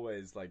 it's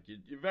always like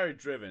you're very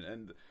driven,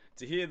 and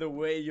to hear the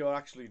way you're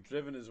actually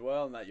driven as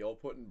well, and that you're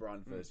putting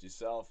brand first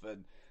yourself,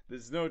 and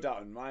there's no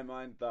doubt in my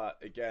mind that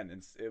again,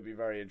 it'll be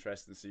very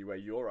interesting to see where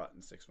you're at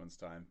in 6 months'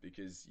 time,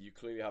 because you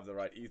clearly have the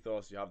right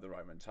ethos, you have the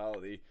right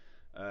mentality.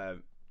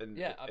 And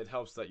it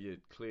helps that you're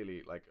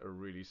clearly like a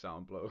really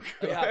sound bloke.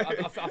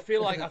 I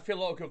feel a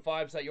lot of good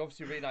vibes. Like you're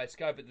obviously a really nice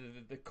guy, but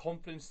the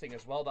confidence thing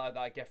as well that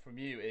I get from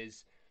you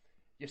is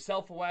you're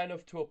self-aware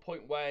enough to a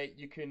point where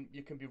you can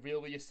be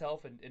real with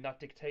yourself, and that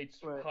dictates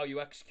how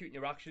you execute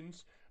your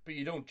actions. But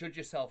you don't judge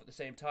yourself at the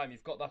same time.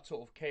 You've got that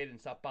sort of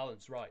cadence, that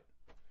balance right.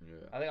 Yeah,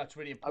 I think that's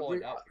really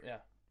important.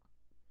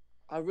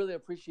 I really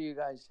appreciate you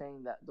guys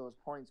saying those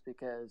points,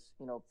 because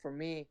for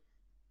me,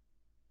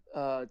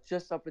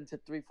 just up until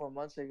 3-4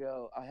 months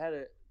ago, I had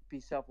to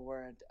be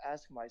self-aware and to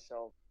ask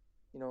myself,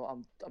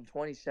 I'm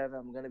 27,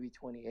 I'm gonna be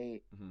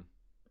 28. Mm-hmm.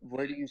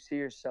 Where do you see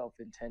yourself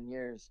in 10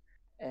 years?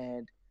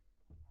 And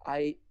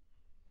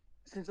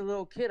since a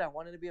little kid, I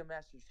wanted to be a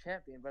Masters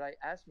champion, but I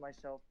asked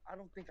myself, I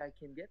don't think I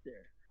can get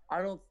there.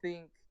 I don't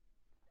think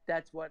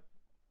that's what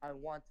I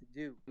want to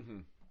do. Mm-hmm.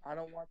 I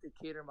don't want to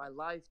cater my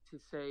life to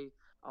say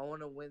I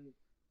want to win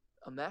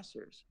a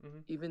Masters, mm-hmm.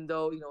 even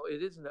though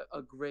it isn't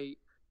a great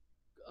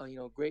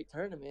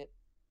tournament.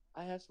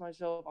 I asked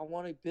myself, I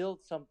want to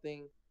build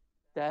something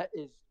that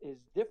is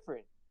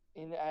different,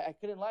 and I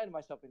couldn't lie to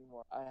myself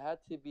anymore. I had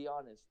to be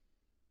honest,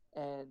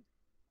 and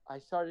I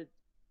started.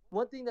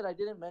 One thing that I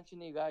didn't mention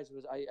to you guys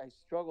was I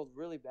struggled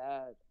really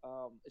bad,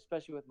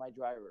 especially with my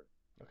driver.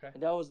 Okay.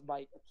 And that was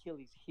my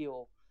Achilles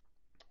heel.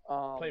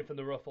 Playing from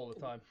the rough all the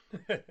time.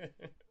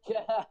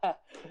 Yeah.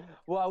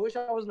 Well, I wish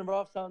I was in the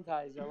rough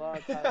sometimes. A lot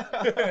of times.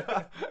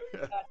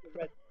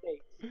 Red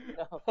States,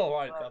 All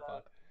right, that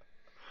bad.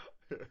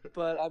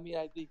 But I mean,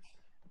 I think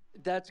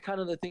that's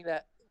kind of the thing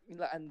that,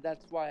 and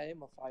that's why I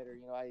am a fighter.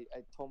 I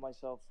told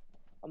myself,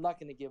 I'm not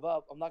going to give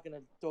up. I'm not going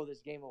to throw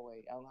this game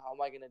away. How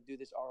am I going to do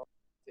this ROI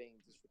thing,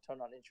 this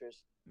return on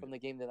interest from the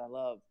game that I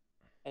love?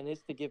 And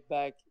it's to give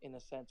back in a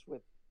sense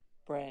with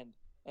brand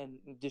and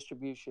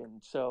distribution.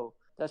 So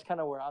that's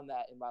kind of where I'm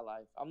at in my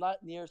life. I'm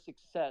not near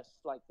success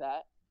like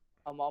that.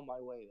 I'm on my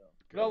way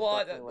though.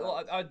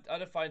 I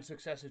define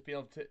success as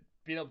being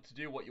able to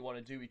do what you want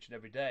to do each and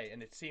every day,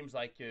 and it seems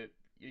like you're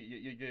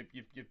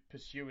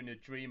pursuing a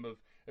dream of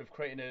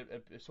creating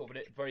a sort of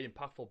a very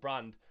impactful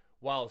brand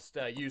whilst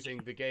using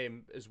the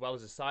game as well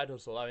as a side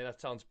hustle. I mean, that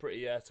sounds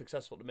pretty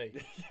successful to me.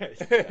 Thank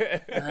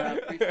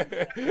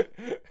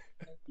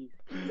you.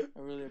 I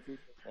really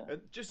appreciate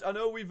that. I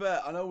know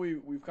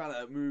we've kind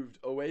of moved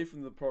away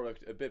from the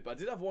product a bit, but I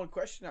did have one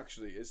question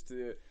actually as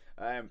to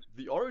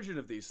the origin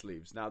of these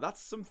sleeves. Now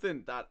that's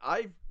something that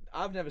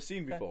I've never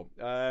seen before.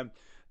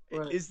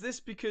 Right. Is this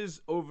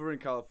because over in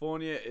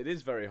California it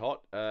is very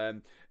hot,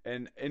 and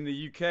in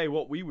the UK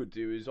what we would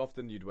do is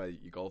often you'd wear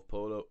your golf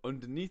polo.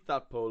 Underneath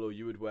that polo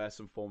you would wear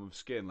some form of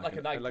skin, like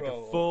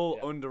a full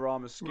Under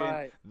Armour skin.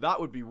 Right. That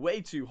would be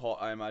way too hot,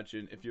 I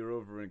imagine, if you're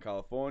over in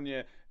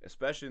California,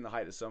 especially in the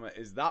height of summer.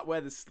 Is that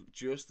where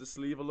just the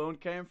sleeve alone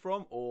came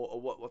from, or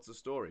what's the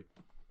story?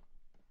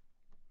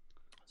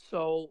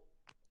 So,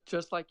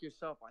 just like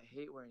yourself, I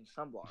hate wearing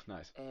sunblock.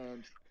 Nice.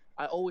 And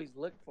I always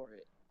look for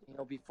it.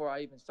 Before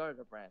I even started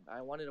a brand,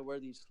 I wanted to wear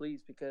these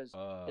sleeves because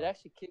it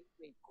actually keeps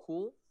me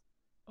cool,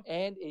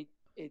 and it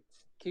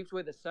keeps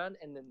away the sun,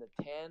 and then the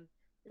tan.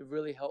 It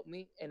really helped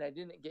me, and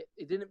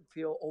it didn't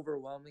feel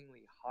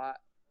overwhelmingly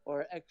hot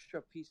or an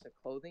extra piece of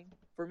clothing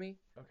for me.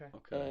 Okay.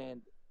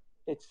 And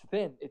it's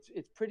thin. It's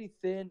pretty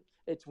thin.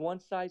 It's one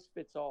size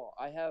fits all.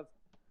 I had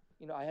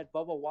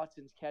Bubba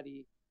Watson's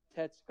caddy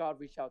Ted Scott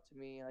reach out to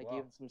me, and I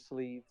gave him some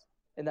sleeves,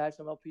 and I had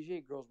some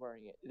LPGA girls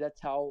wearing it. That's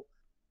how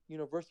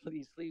universal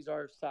these sleeves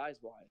are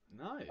size-wise.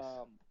 Nice.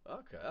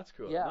 Okay, that's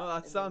cool. Yeah, no,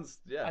 that sounds.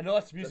 Yeah. I know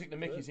that's music to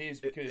Mickey's ears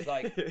because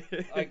like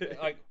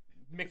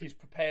Mickey's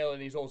pale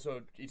and he's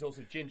also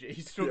ginger.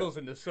 He struggles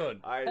in the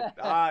sun. I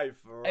thrive.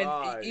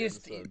 And he is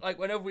like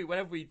whenever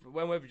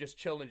we're just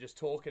chilling, just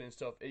talking and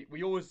stuff.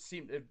 We always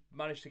seem to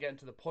manage to get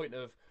into the point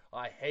of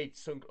I hate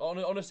sun.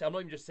 Honestly, I'm not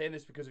even just saying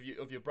this because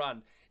of your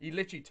brand. He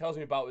literally tells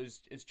me about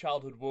his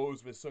childhood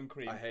woes with sun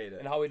cream. I hate it.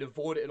 And how he'd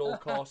avoid it at all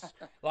costs.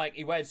 Like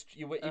he wears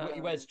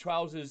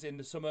trousers in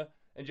the summer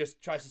and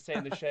just tries to stay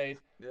in the shade.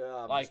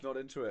 Yeah, I'm just not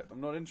into it. I'm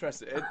not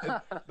interested.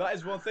 That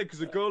is one thing, because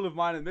the goal of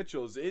mine and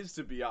Mitchell's is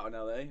to be out in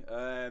LA.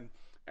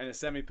 And a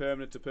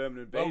semi-permanent to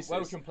permanent basis. Where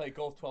we can play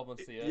golf 12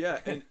 months a year. Yeah,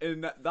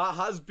 and that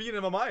has been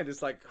in my mind.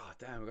 It's like, oh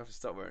damn, we're gonna have to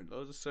start wearing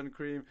loads of sun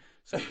cream.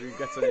 Sun cream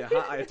gets on your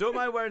hat. I don't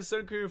mind wearing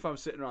sun cream if I'm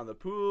sitting around the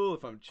pool,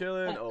 if I'm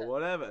chilling or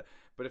whatever.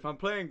 But if I'm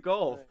playing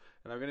golf,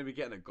 and I'm going to be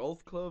getting a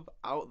golf club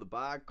out of the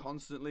bag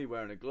constantly,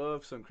 wearing a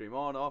glove, sun cream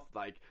on, off.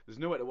 Like, there's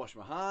nowhere to wash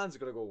my hands. I've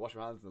got to go wash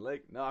my hands in the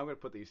lake. No, I'm going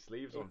to put these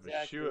sleeves on for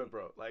sure,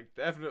 bro. Like,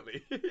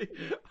 definitely.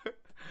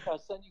 I'll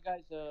send you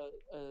guys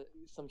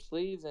some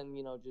sleeves, and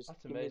just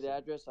give me the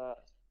address.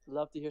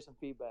 Love to hear some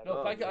feedback.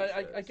 No,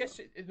 I guess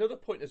another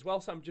point as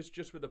well, Sam,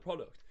 just with the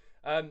product.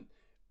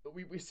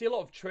 We see a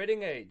lot of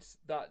training aids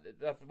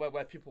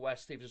where people wear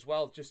sleeves as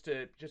well, just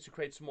to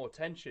create some more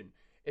tension.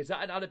 Is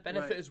that an added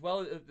benefit as well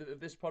of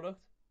this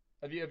product?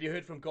 Have you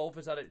heard from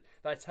golfers that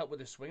it's helped with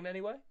the swing in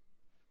any way?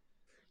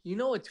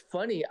 It's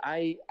funny.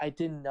 I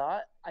did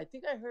not. I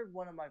think I heard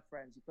one of my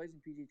friends. He plays in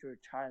PG Tour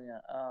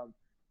China.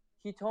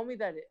 He told me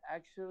that it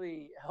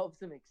actually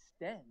helps him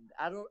extend.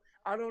 I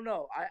don't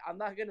know. I'm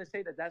not gonna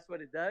say that that's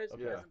what it does.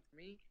 It doesn't for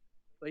me.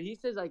 But he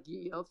says like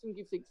it helps him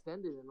get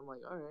extended, and I'm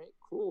like, all right,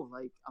 cool.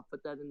 Like I'll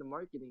put that into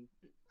marketing.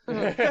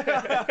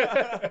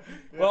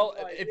 Well,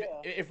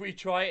 if we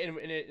try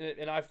it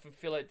and I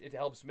feel it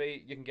helps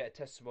me, you can get a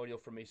testimonial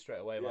from me straight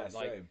away, man.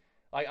 Same.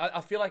 Like I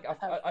feel like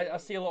I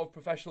see a lot of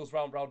professionals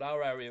around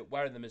our area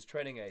wearing them as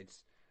training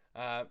aids.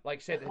 Like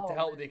I said, to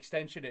help with the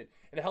extension, and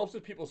it helps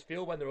with people's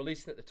feel when they're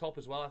releasing at the top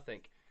as well. I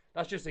think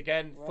that's just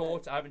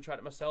thought. I haven't tried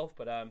it myself,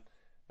 but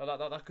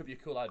that could be a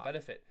cool added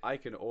benefit. I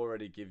can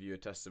already give you a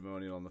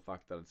testimonial on the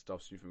fact that it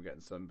stops you from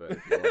getting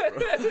sunburned. If you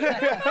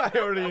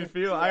want,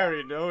 bro. I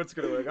already know it's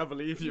gonna work. I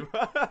believe you.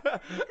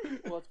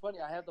 Well, it's funny.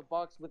 I have the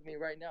box with me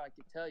right now. I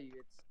can tell you,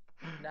 it's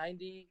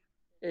 90.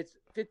 It's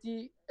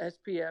 50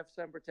 SPF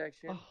sun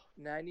protection,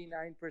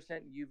 99%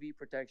 UV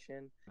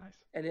protection. Nice.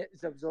 And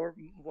it's absorb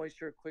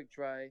moisture, quick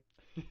dry,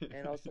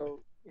 and also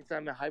it's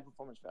a high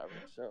performance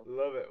fabric. So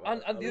love it.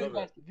 And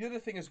the other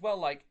thing as well,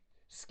 like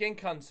skin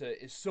cancer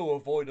is so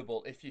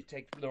avoidable if you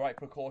take the right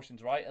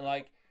precautions, right?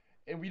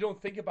 And we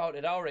don't think about it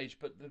at our age,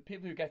 but the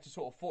people who get to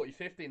sort of 40,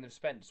 50 and they've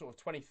spent sort of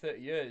 20,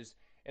 30 years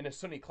in a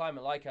sunny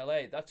climate like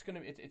LA,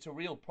 it's a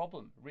real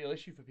problem, real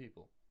issue for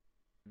people.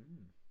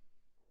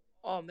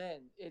 Oh man,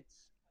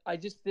 I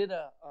just did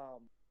a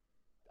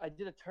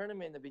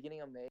tournament in the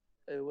beginning of May.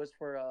 It was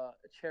for a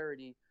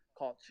charity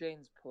called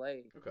Shane's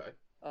Play. Okay.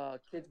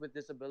 Kids with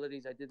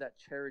disabilities. I did that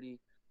charity,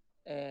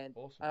 and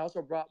awesome. I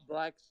also brought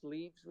black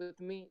sleeves with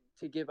me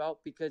to give out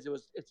because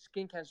it's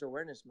Skin Cancer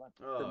Awareness Month,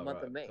 the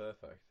month of May.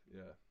 Perfect.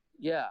 Yeah.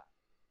 Yeah,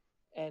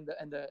 and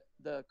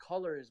the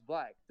color is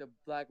black. The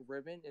black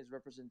ribbon is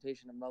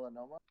representation of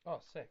melanoma. Oh,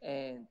 sick.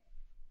 And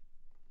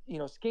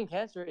skin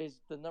cancer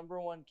is the number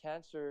one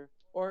cancer,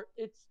 or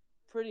it's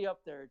pretty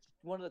up there. It's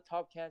one of the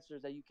top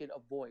cancers that you could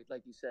avoid,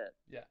 like you said.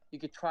 Yeah. You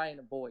could try and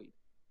avoid.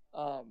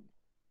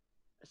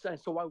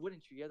 So why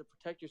wouldn't you? You have to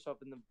protect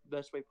yourself in the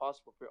best way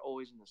possible if you're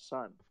always in the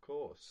sun. Of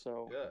course.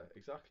 So yeah,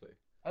 exactly.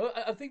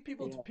 I think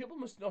people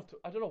must not.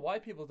 I don't know why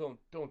people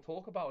don't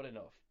talk about it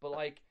enough. But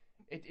like,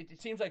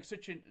 it seems like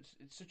such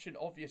an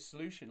obvious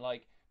solution.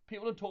 Like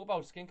people don't talk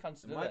about skin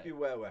cancer. It might be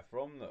where we're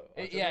from though.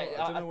 I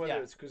don't know whether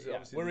it's because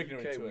obviously we're in the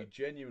UK we it.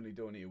 genuinely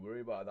don't need to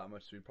worry about it that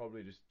much. So it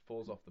probably just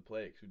falls off the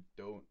plate because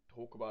we don't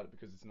talk about it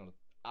because it's not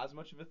as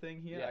much of a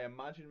thing here. I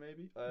imagine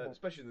maybe,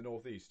 especially in the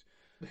northeast.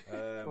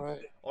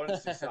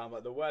 Honestly, Sam,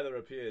 like the weather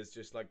up here is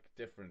just like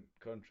different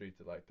country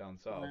to like down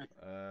south.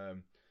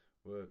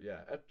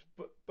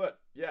 But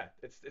yeah,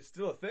 it's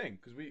still a thing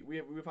because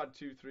we've had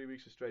 2-3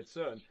 weeks of straight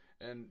sun,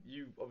 and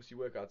you obviously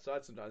work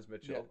outside sometimes,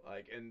 Mitchell.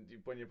 Like, and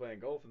when you're playing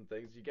golf and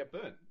things, you get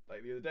burnt.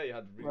 Like the other day, you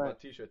had a really bad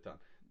t-shirt tan.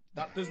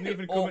 That doesn't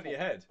even come into your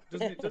head,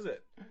 doesn't it? Does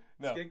it?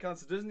 No. Skin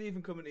cancer doesn't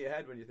even come into your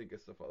head when you think of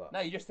stuff like that.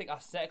 No, you just think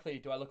aesthetically,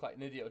 do I look like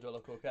an idiot or do I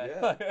look okay?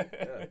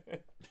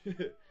 Yeah.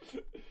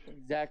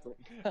 Exactly.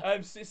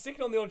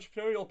 Sticking on the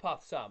entrepreneurial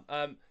path, Sam.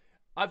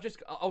 I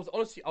was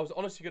honestly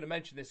going to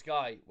mention this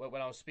guy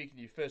when I was speaking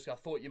to you first. I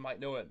thought you might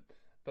know him,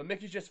 but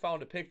Mickey's just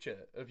found a picture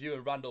of you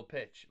and Randall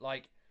Pitch.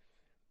 Like,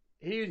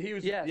 he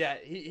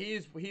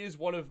is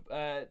one of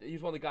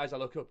the guys I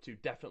look up to,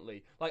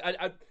 definitely. Like,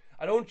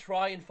 I don't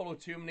try and follow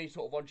too many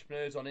sort of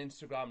entrepreneurs on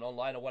Instagram and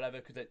online or whatever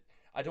because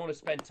I don't want to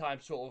spend time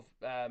sort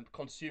of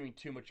consuming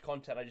too much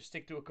content. I just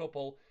stick to a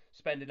couple,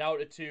 spend an hour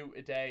or two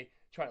a day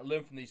trying to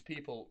learn from these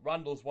people.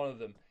 Randall's one of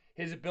them.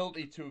 His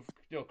ability to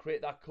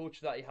create that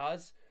culture that he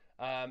has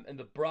and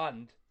the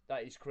brand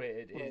that he's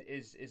created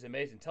is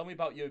amazing. Tell me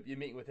about your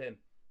meeting with him.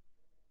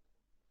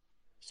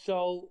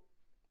 So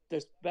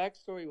the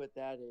backstory with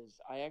that is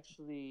I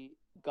actually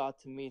got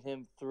to meet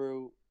him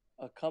through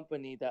a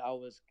company that I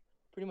was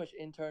pretty much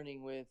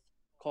interning with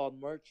called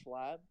Merch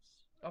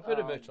Labs. I've heard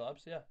of Merch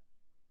Labs, yeah.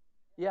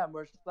 Yeah,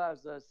 Merch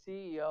Labs. The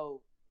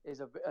CEO is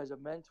a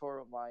mentor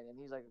of mine, and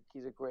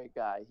he's a great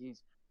guy.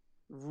 He's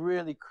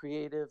really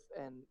creative,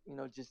 and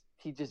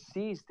he just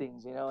sees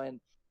things, and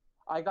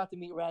I got to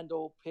meet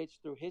Randall Pitch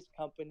through his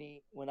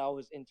company when I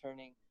was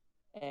interning,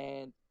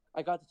 and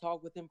I got to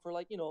talk with him for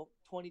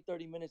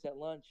 20-30 minutes at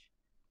lunch.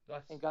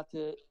 Nice. And got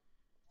to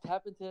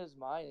tap into his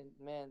mind,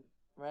 and man,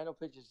 Randall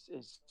Pitch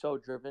is so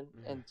driven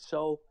and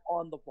so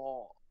on the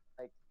ball.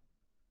 Like,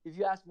 if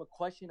you ask him a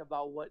question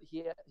about what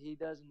he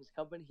does in his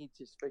company, he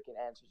just freaking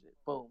answers it.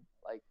 Boom.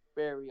 Like,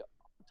 very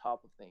on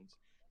top of things.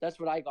 That's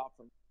what I got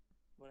from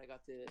when I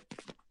got to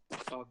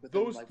talk with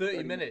those him, like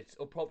 30 minutes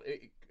will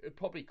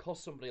probably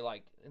cost somebody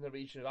like in the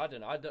region of I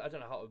don't know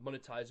how to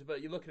monetize it,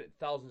 but you're looking at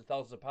thousands and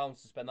thousands of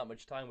pounds to spend that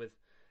much time with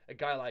a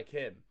guy like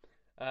him.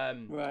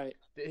 Right.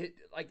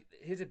 Like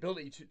his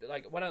ability to,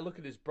 like, when I look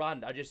at his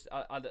brand,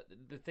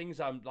 the things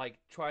I'm like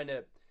trying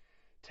to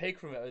take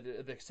from it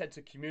are the sense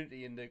of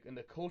community and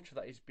the culture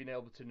that he's been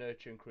able to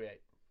nurture and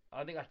create.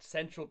 I think that's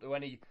central to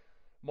any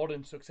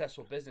modern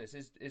successful business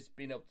is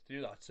being able to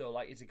do that. So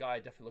like, he's a guy I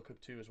definitely look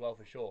up to as well,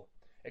 for sure.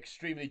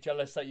 Extremely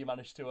jealous that you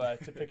managed to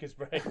pick his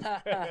brain.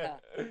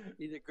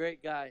 He's a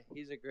great guy.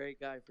 He's a great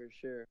guy for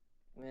sure,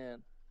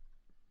 man.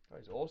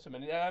 That's awesome.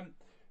 And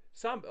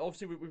Sam,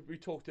 obviously we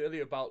talked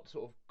earlier about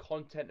sort of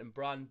content and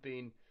brand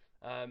being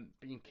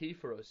key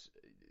for us.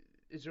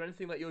 Is there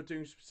anything that you're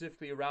doing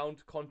specifically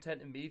around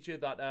content and media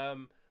that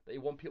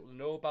you want people to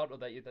know about, or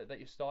that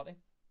you're starting?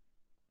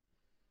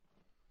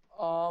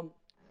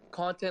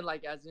 Content,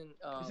 like as in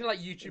is it like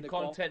YouTube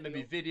content,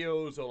 maybe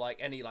videos, or like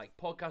any like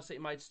podcasts that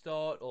you might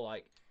start, or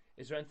like,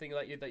 is there anything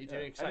that you're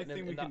doing exciting?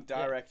 Anything we can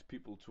direct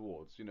people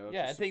towards, you know?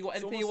 Yeah, anything you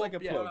want, like a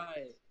plug.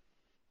 Right.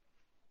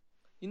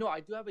 You know,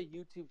 I do have a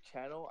YouTube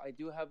channel. I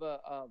do have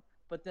a,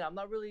 but then I'm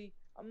not really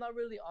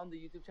on the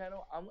YouTube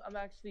channel. I'm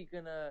actually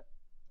gonna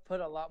put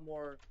a lot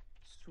more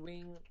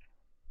swing,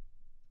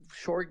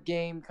 short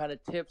game kind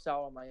of tips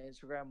out on my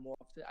Instagram more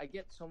often. I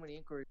get so many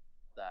inquiries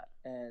about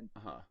that, and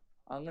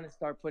I'm gonna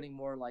start putting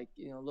more like,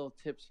 you know, little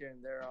tips here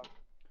and there on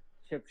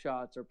chip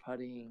shots or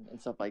putting and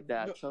stuff like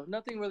that. So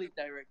nothing really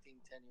directing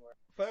to anywhere.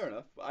 Fair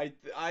enough.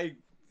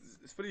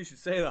 It's funny you should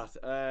say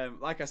that.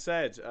 Like I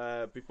said,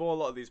 before a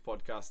lot of these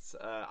podcasts,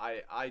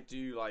 I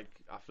do like,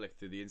 I flick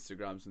through the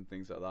Instagrams and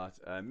things like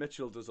that.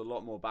 Mitchell does a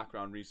lot more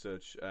background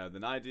research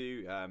than I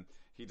do.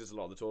 He does a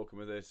lot of the talking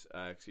with it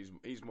because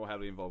he's more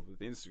heavily involved with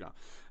the Instagram.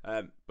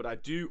 But I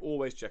do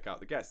always check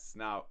out the guests.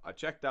 Now, I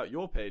checked out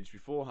your page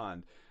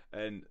beforehand,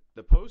 and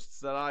the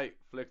posts that I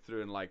flicked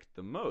through and liked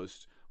the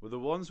most were the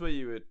ones where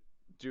you were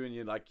doing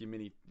your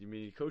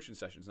mini coaching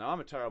sessions. Now,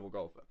 I'm a terrible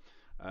golfer.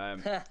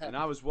 And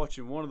I was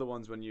watching one of the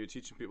ones when you were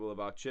teaching people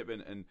about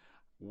chipping and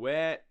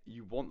where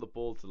you want the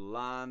ball to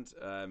land,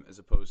 as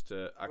opposed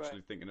to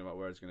actually thinking about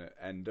where it's going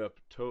to end up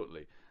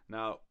totally.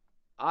 Now,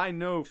 I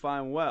know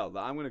fine well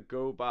that I'm going to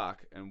go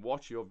back and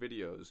watch your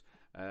videos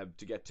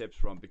to get tips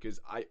from, because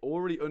I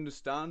already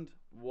understand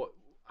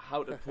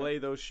how to play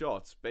those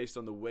shots based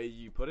on the way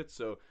you put it.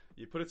 So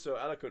you put it so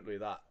eloquently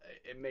that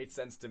it made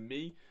sense to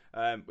me,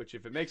 which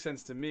if it makes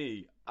sense to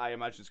me, I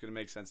imagine it's going to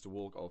make sense to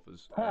all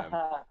golfers.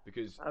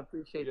 Because I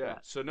appreciate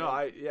that. So no,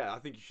 I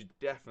think you should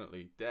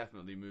definitely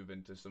move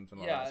into something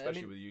like that,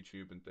 especially with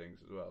YouTube and things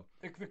as well.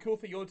 The cool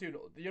thing you're doing,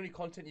 the only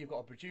content you've got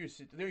to produce,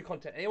 the only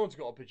content anyone's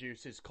got to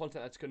produce is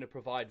content that's going to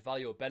provide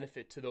value or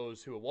benefit to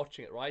those who are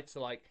watching it, right?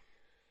 So like,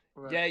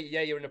 yeah,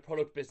 you're in a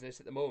product business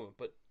at the moment,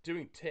 but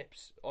doing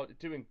tips or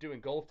doing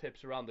golf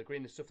tips around the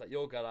green and stuff that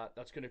you're good at,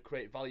 that's going to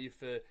create value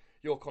for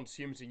your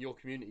consumers in your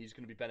community is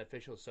going to be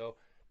beneficial. So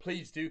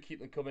please do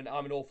keep them coming.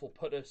 I'm an awful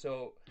putter,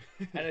 so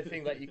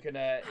anything that you can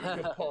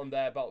put on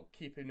there about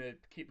keeping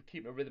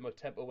a rhythm or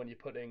tempo when you're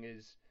putting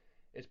is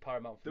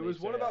paramount for me. There's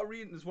one about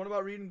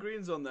reading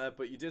greens on there,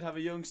 but you did have a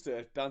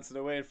youngster dancing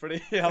away in front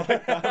of you.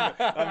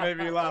 That made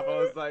me laugh. I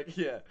was like,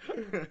 yeah.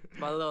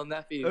 My little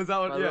nephew. Was that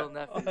one? Little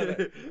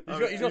nephew.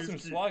 He's got some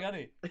swag,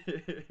 hasn't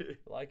he?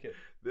 Like it.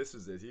 This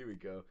was it. Here we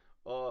go.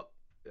 Oh,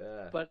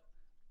 yeah. But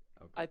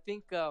I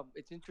think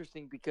it's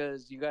interesting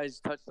because you guys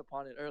touched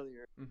upon it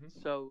earlier. Mm-hmm.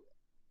 So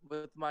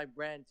with my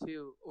brand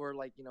too, or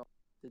like, you know,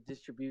 the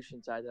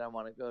distribution side that I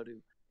want to go to,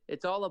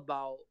 it's all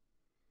about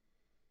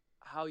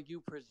how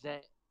you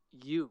present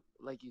you,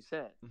 like you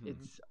said. Mm-hmm.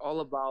 It's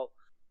all about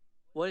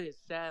what is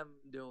Sam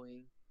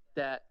doing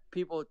that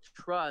people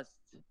trust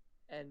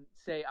and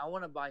say, I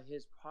want to buy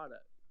his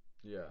product.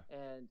 Yeah.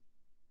 And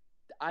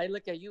I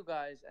look at you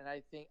guys and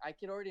I think I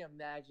already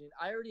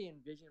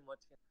envision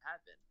what's going to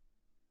happen.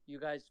 You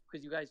guys,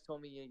 because you guys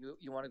told me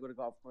you want to go to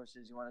golf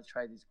courses, you want to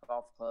try these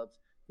golf clubs,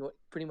 you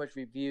pretty much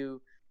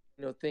review,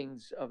 you know,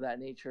 things of that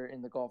nature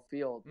in the golf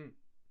field.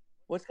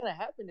 What's going to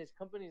happen is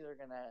companies are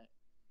going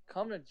to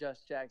come to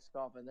Just Jack's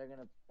Golf and they're going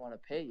to want to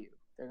pay you.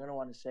 They're going to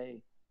want to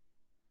say,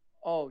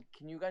 oh,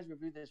 can you guys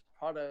review this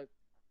product?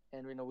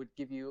 And, you know, would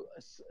give you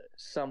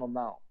some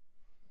amount.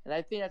 And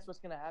I think that's what's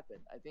going to happen.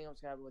 I think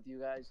what's going to happen with you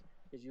guys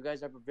is you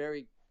guys have a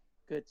very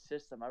good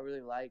system. I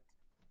really like.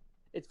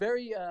 It's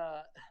very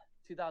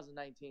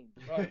 2019.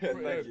 Right,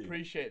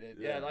 appreciate it.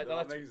 Yeah, like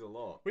that makes a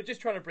lot. We're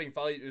just trying to bring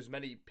value to as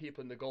many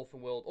people in the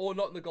golfing world, or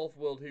not in the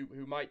golfing world,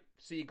 who might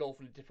see golf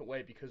in a different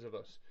way because of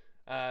us.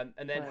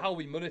 And then how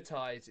we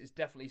monetize is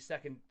definitely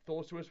second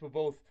thought to us. We're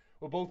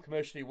both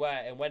commercially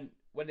aware, and when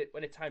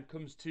it time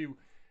comes to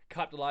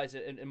capitalize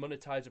it and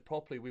monetize it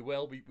properly, we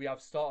will. We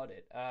have started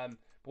it.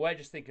 But we're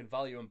just thinking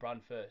value and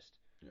brand first.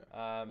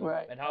 Yeah.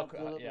 Right. And how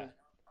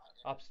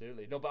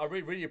absolutely. No, but I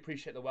really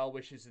appreciate the well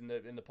wishes and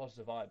the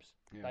positive vibes.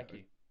 Yeah. Thank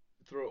you.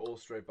 Throw it all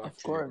straight back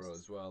to you, bro,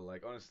 as well.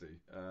 Like, honestly,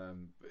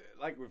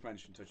 like we've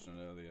touched on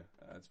earlier,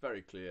 it's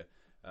very clear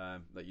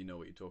that you know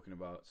what you're talking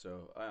about.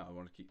 So I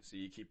want to see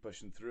you keep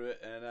pushing through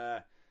it,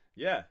 and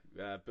yeah,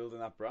 building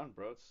that brand,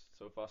 bro. It's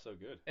so far so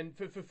good. And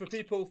for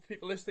people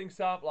listening,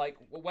 Sam, like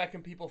where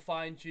can people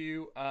find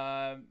you,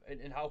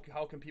 and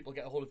how can people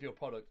get a hold of your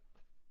product?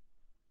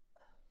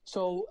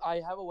 So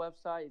I have a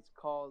website. It's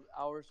called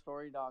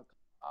OurStory.com.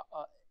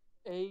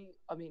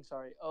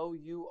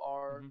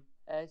 OurStoryi.com.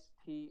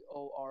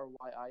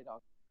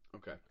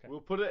 Okay.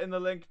 We'll put it in the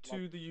link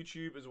to the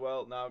YouTube as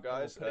well now,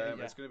 guys. Yeah.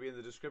 It's going to be in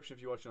the description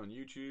if you're watching on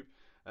YouTube.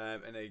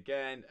 And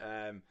again,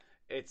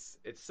 it's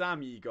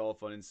Storyi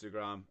Golf on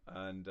Instagram,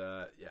 and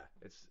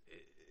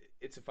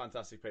it's a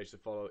fantastic page to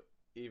follow,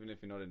 even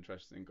if you're not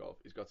interested in golf.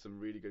 He's got some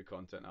really good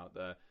content out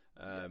there.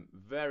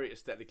 Very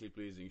aesthetically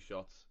pleasing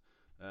shots.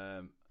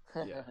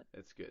 Yeah,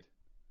 it's good.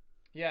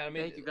 Yeah, I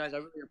mean, thank you guys. I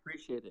really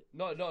appreciate it.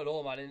 Not at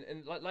all, man.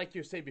 And like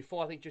you were saying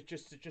before, I think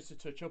just to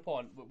touch up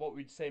on what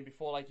we were saying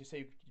before, like you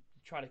say,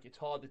 it's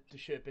hard the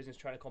shirt business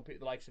trying to compete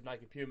with the likes of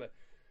Nike and Puma.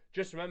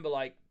 Just remember,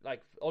 like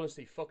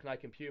honestly, fuck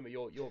Nike and Puma.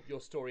 Your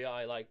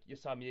Storyi, like your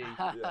Sam Yee.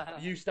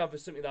 You stand for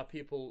something that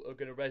people are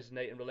going to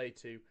resonate and relate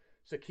to.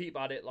 So keep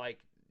at it. Like,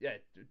 yeah,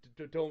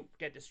 don't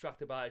get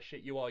distracted by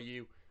shit. You are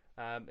you,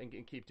 and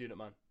keep doing it,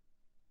 man.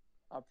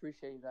 I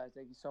appreciate you guys.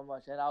 Thank you so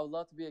much. And I would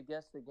love to be a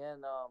guest again.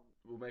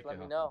 We'll make let it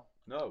me happen. know.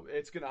 No,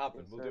 it's going to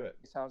happen. We'll do it.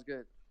 Sounds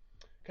good.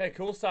 Okay,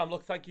 cool, Sam.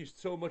 Look, thank you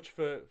so much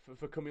for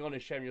coming on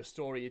and sharing your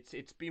story.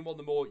 It's been one of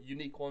the more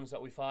unique ones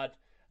that we've had.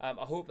 I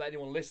hope that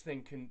anyone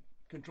listening can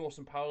draw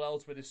some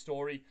parallels with his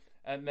story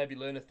and maybe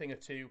learn a thing or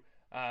two.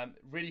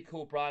 Really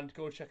cool brand.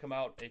 Go check them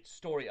out. It's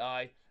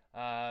Storyi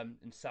and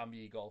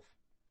Storyi Golf.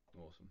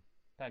 Awesome.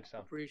 Thanks,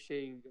 Sam.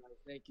 Appreciate you guys.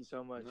 Thank you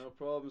so much. No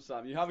problem,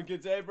 Sam. You have a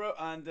good day, bro,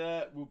 and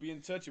we'll be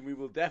in touch, and we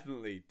will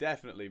definitely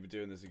be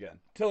doing this again.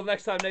 Till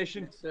next time,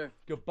 nation. Yes, sir.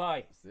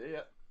 Goodbye. See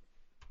ya.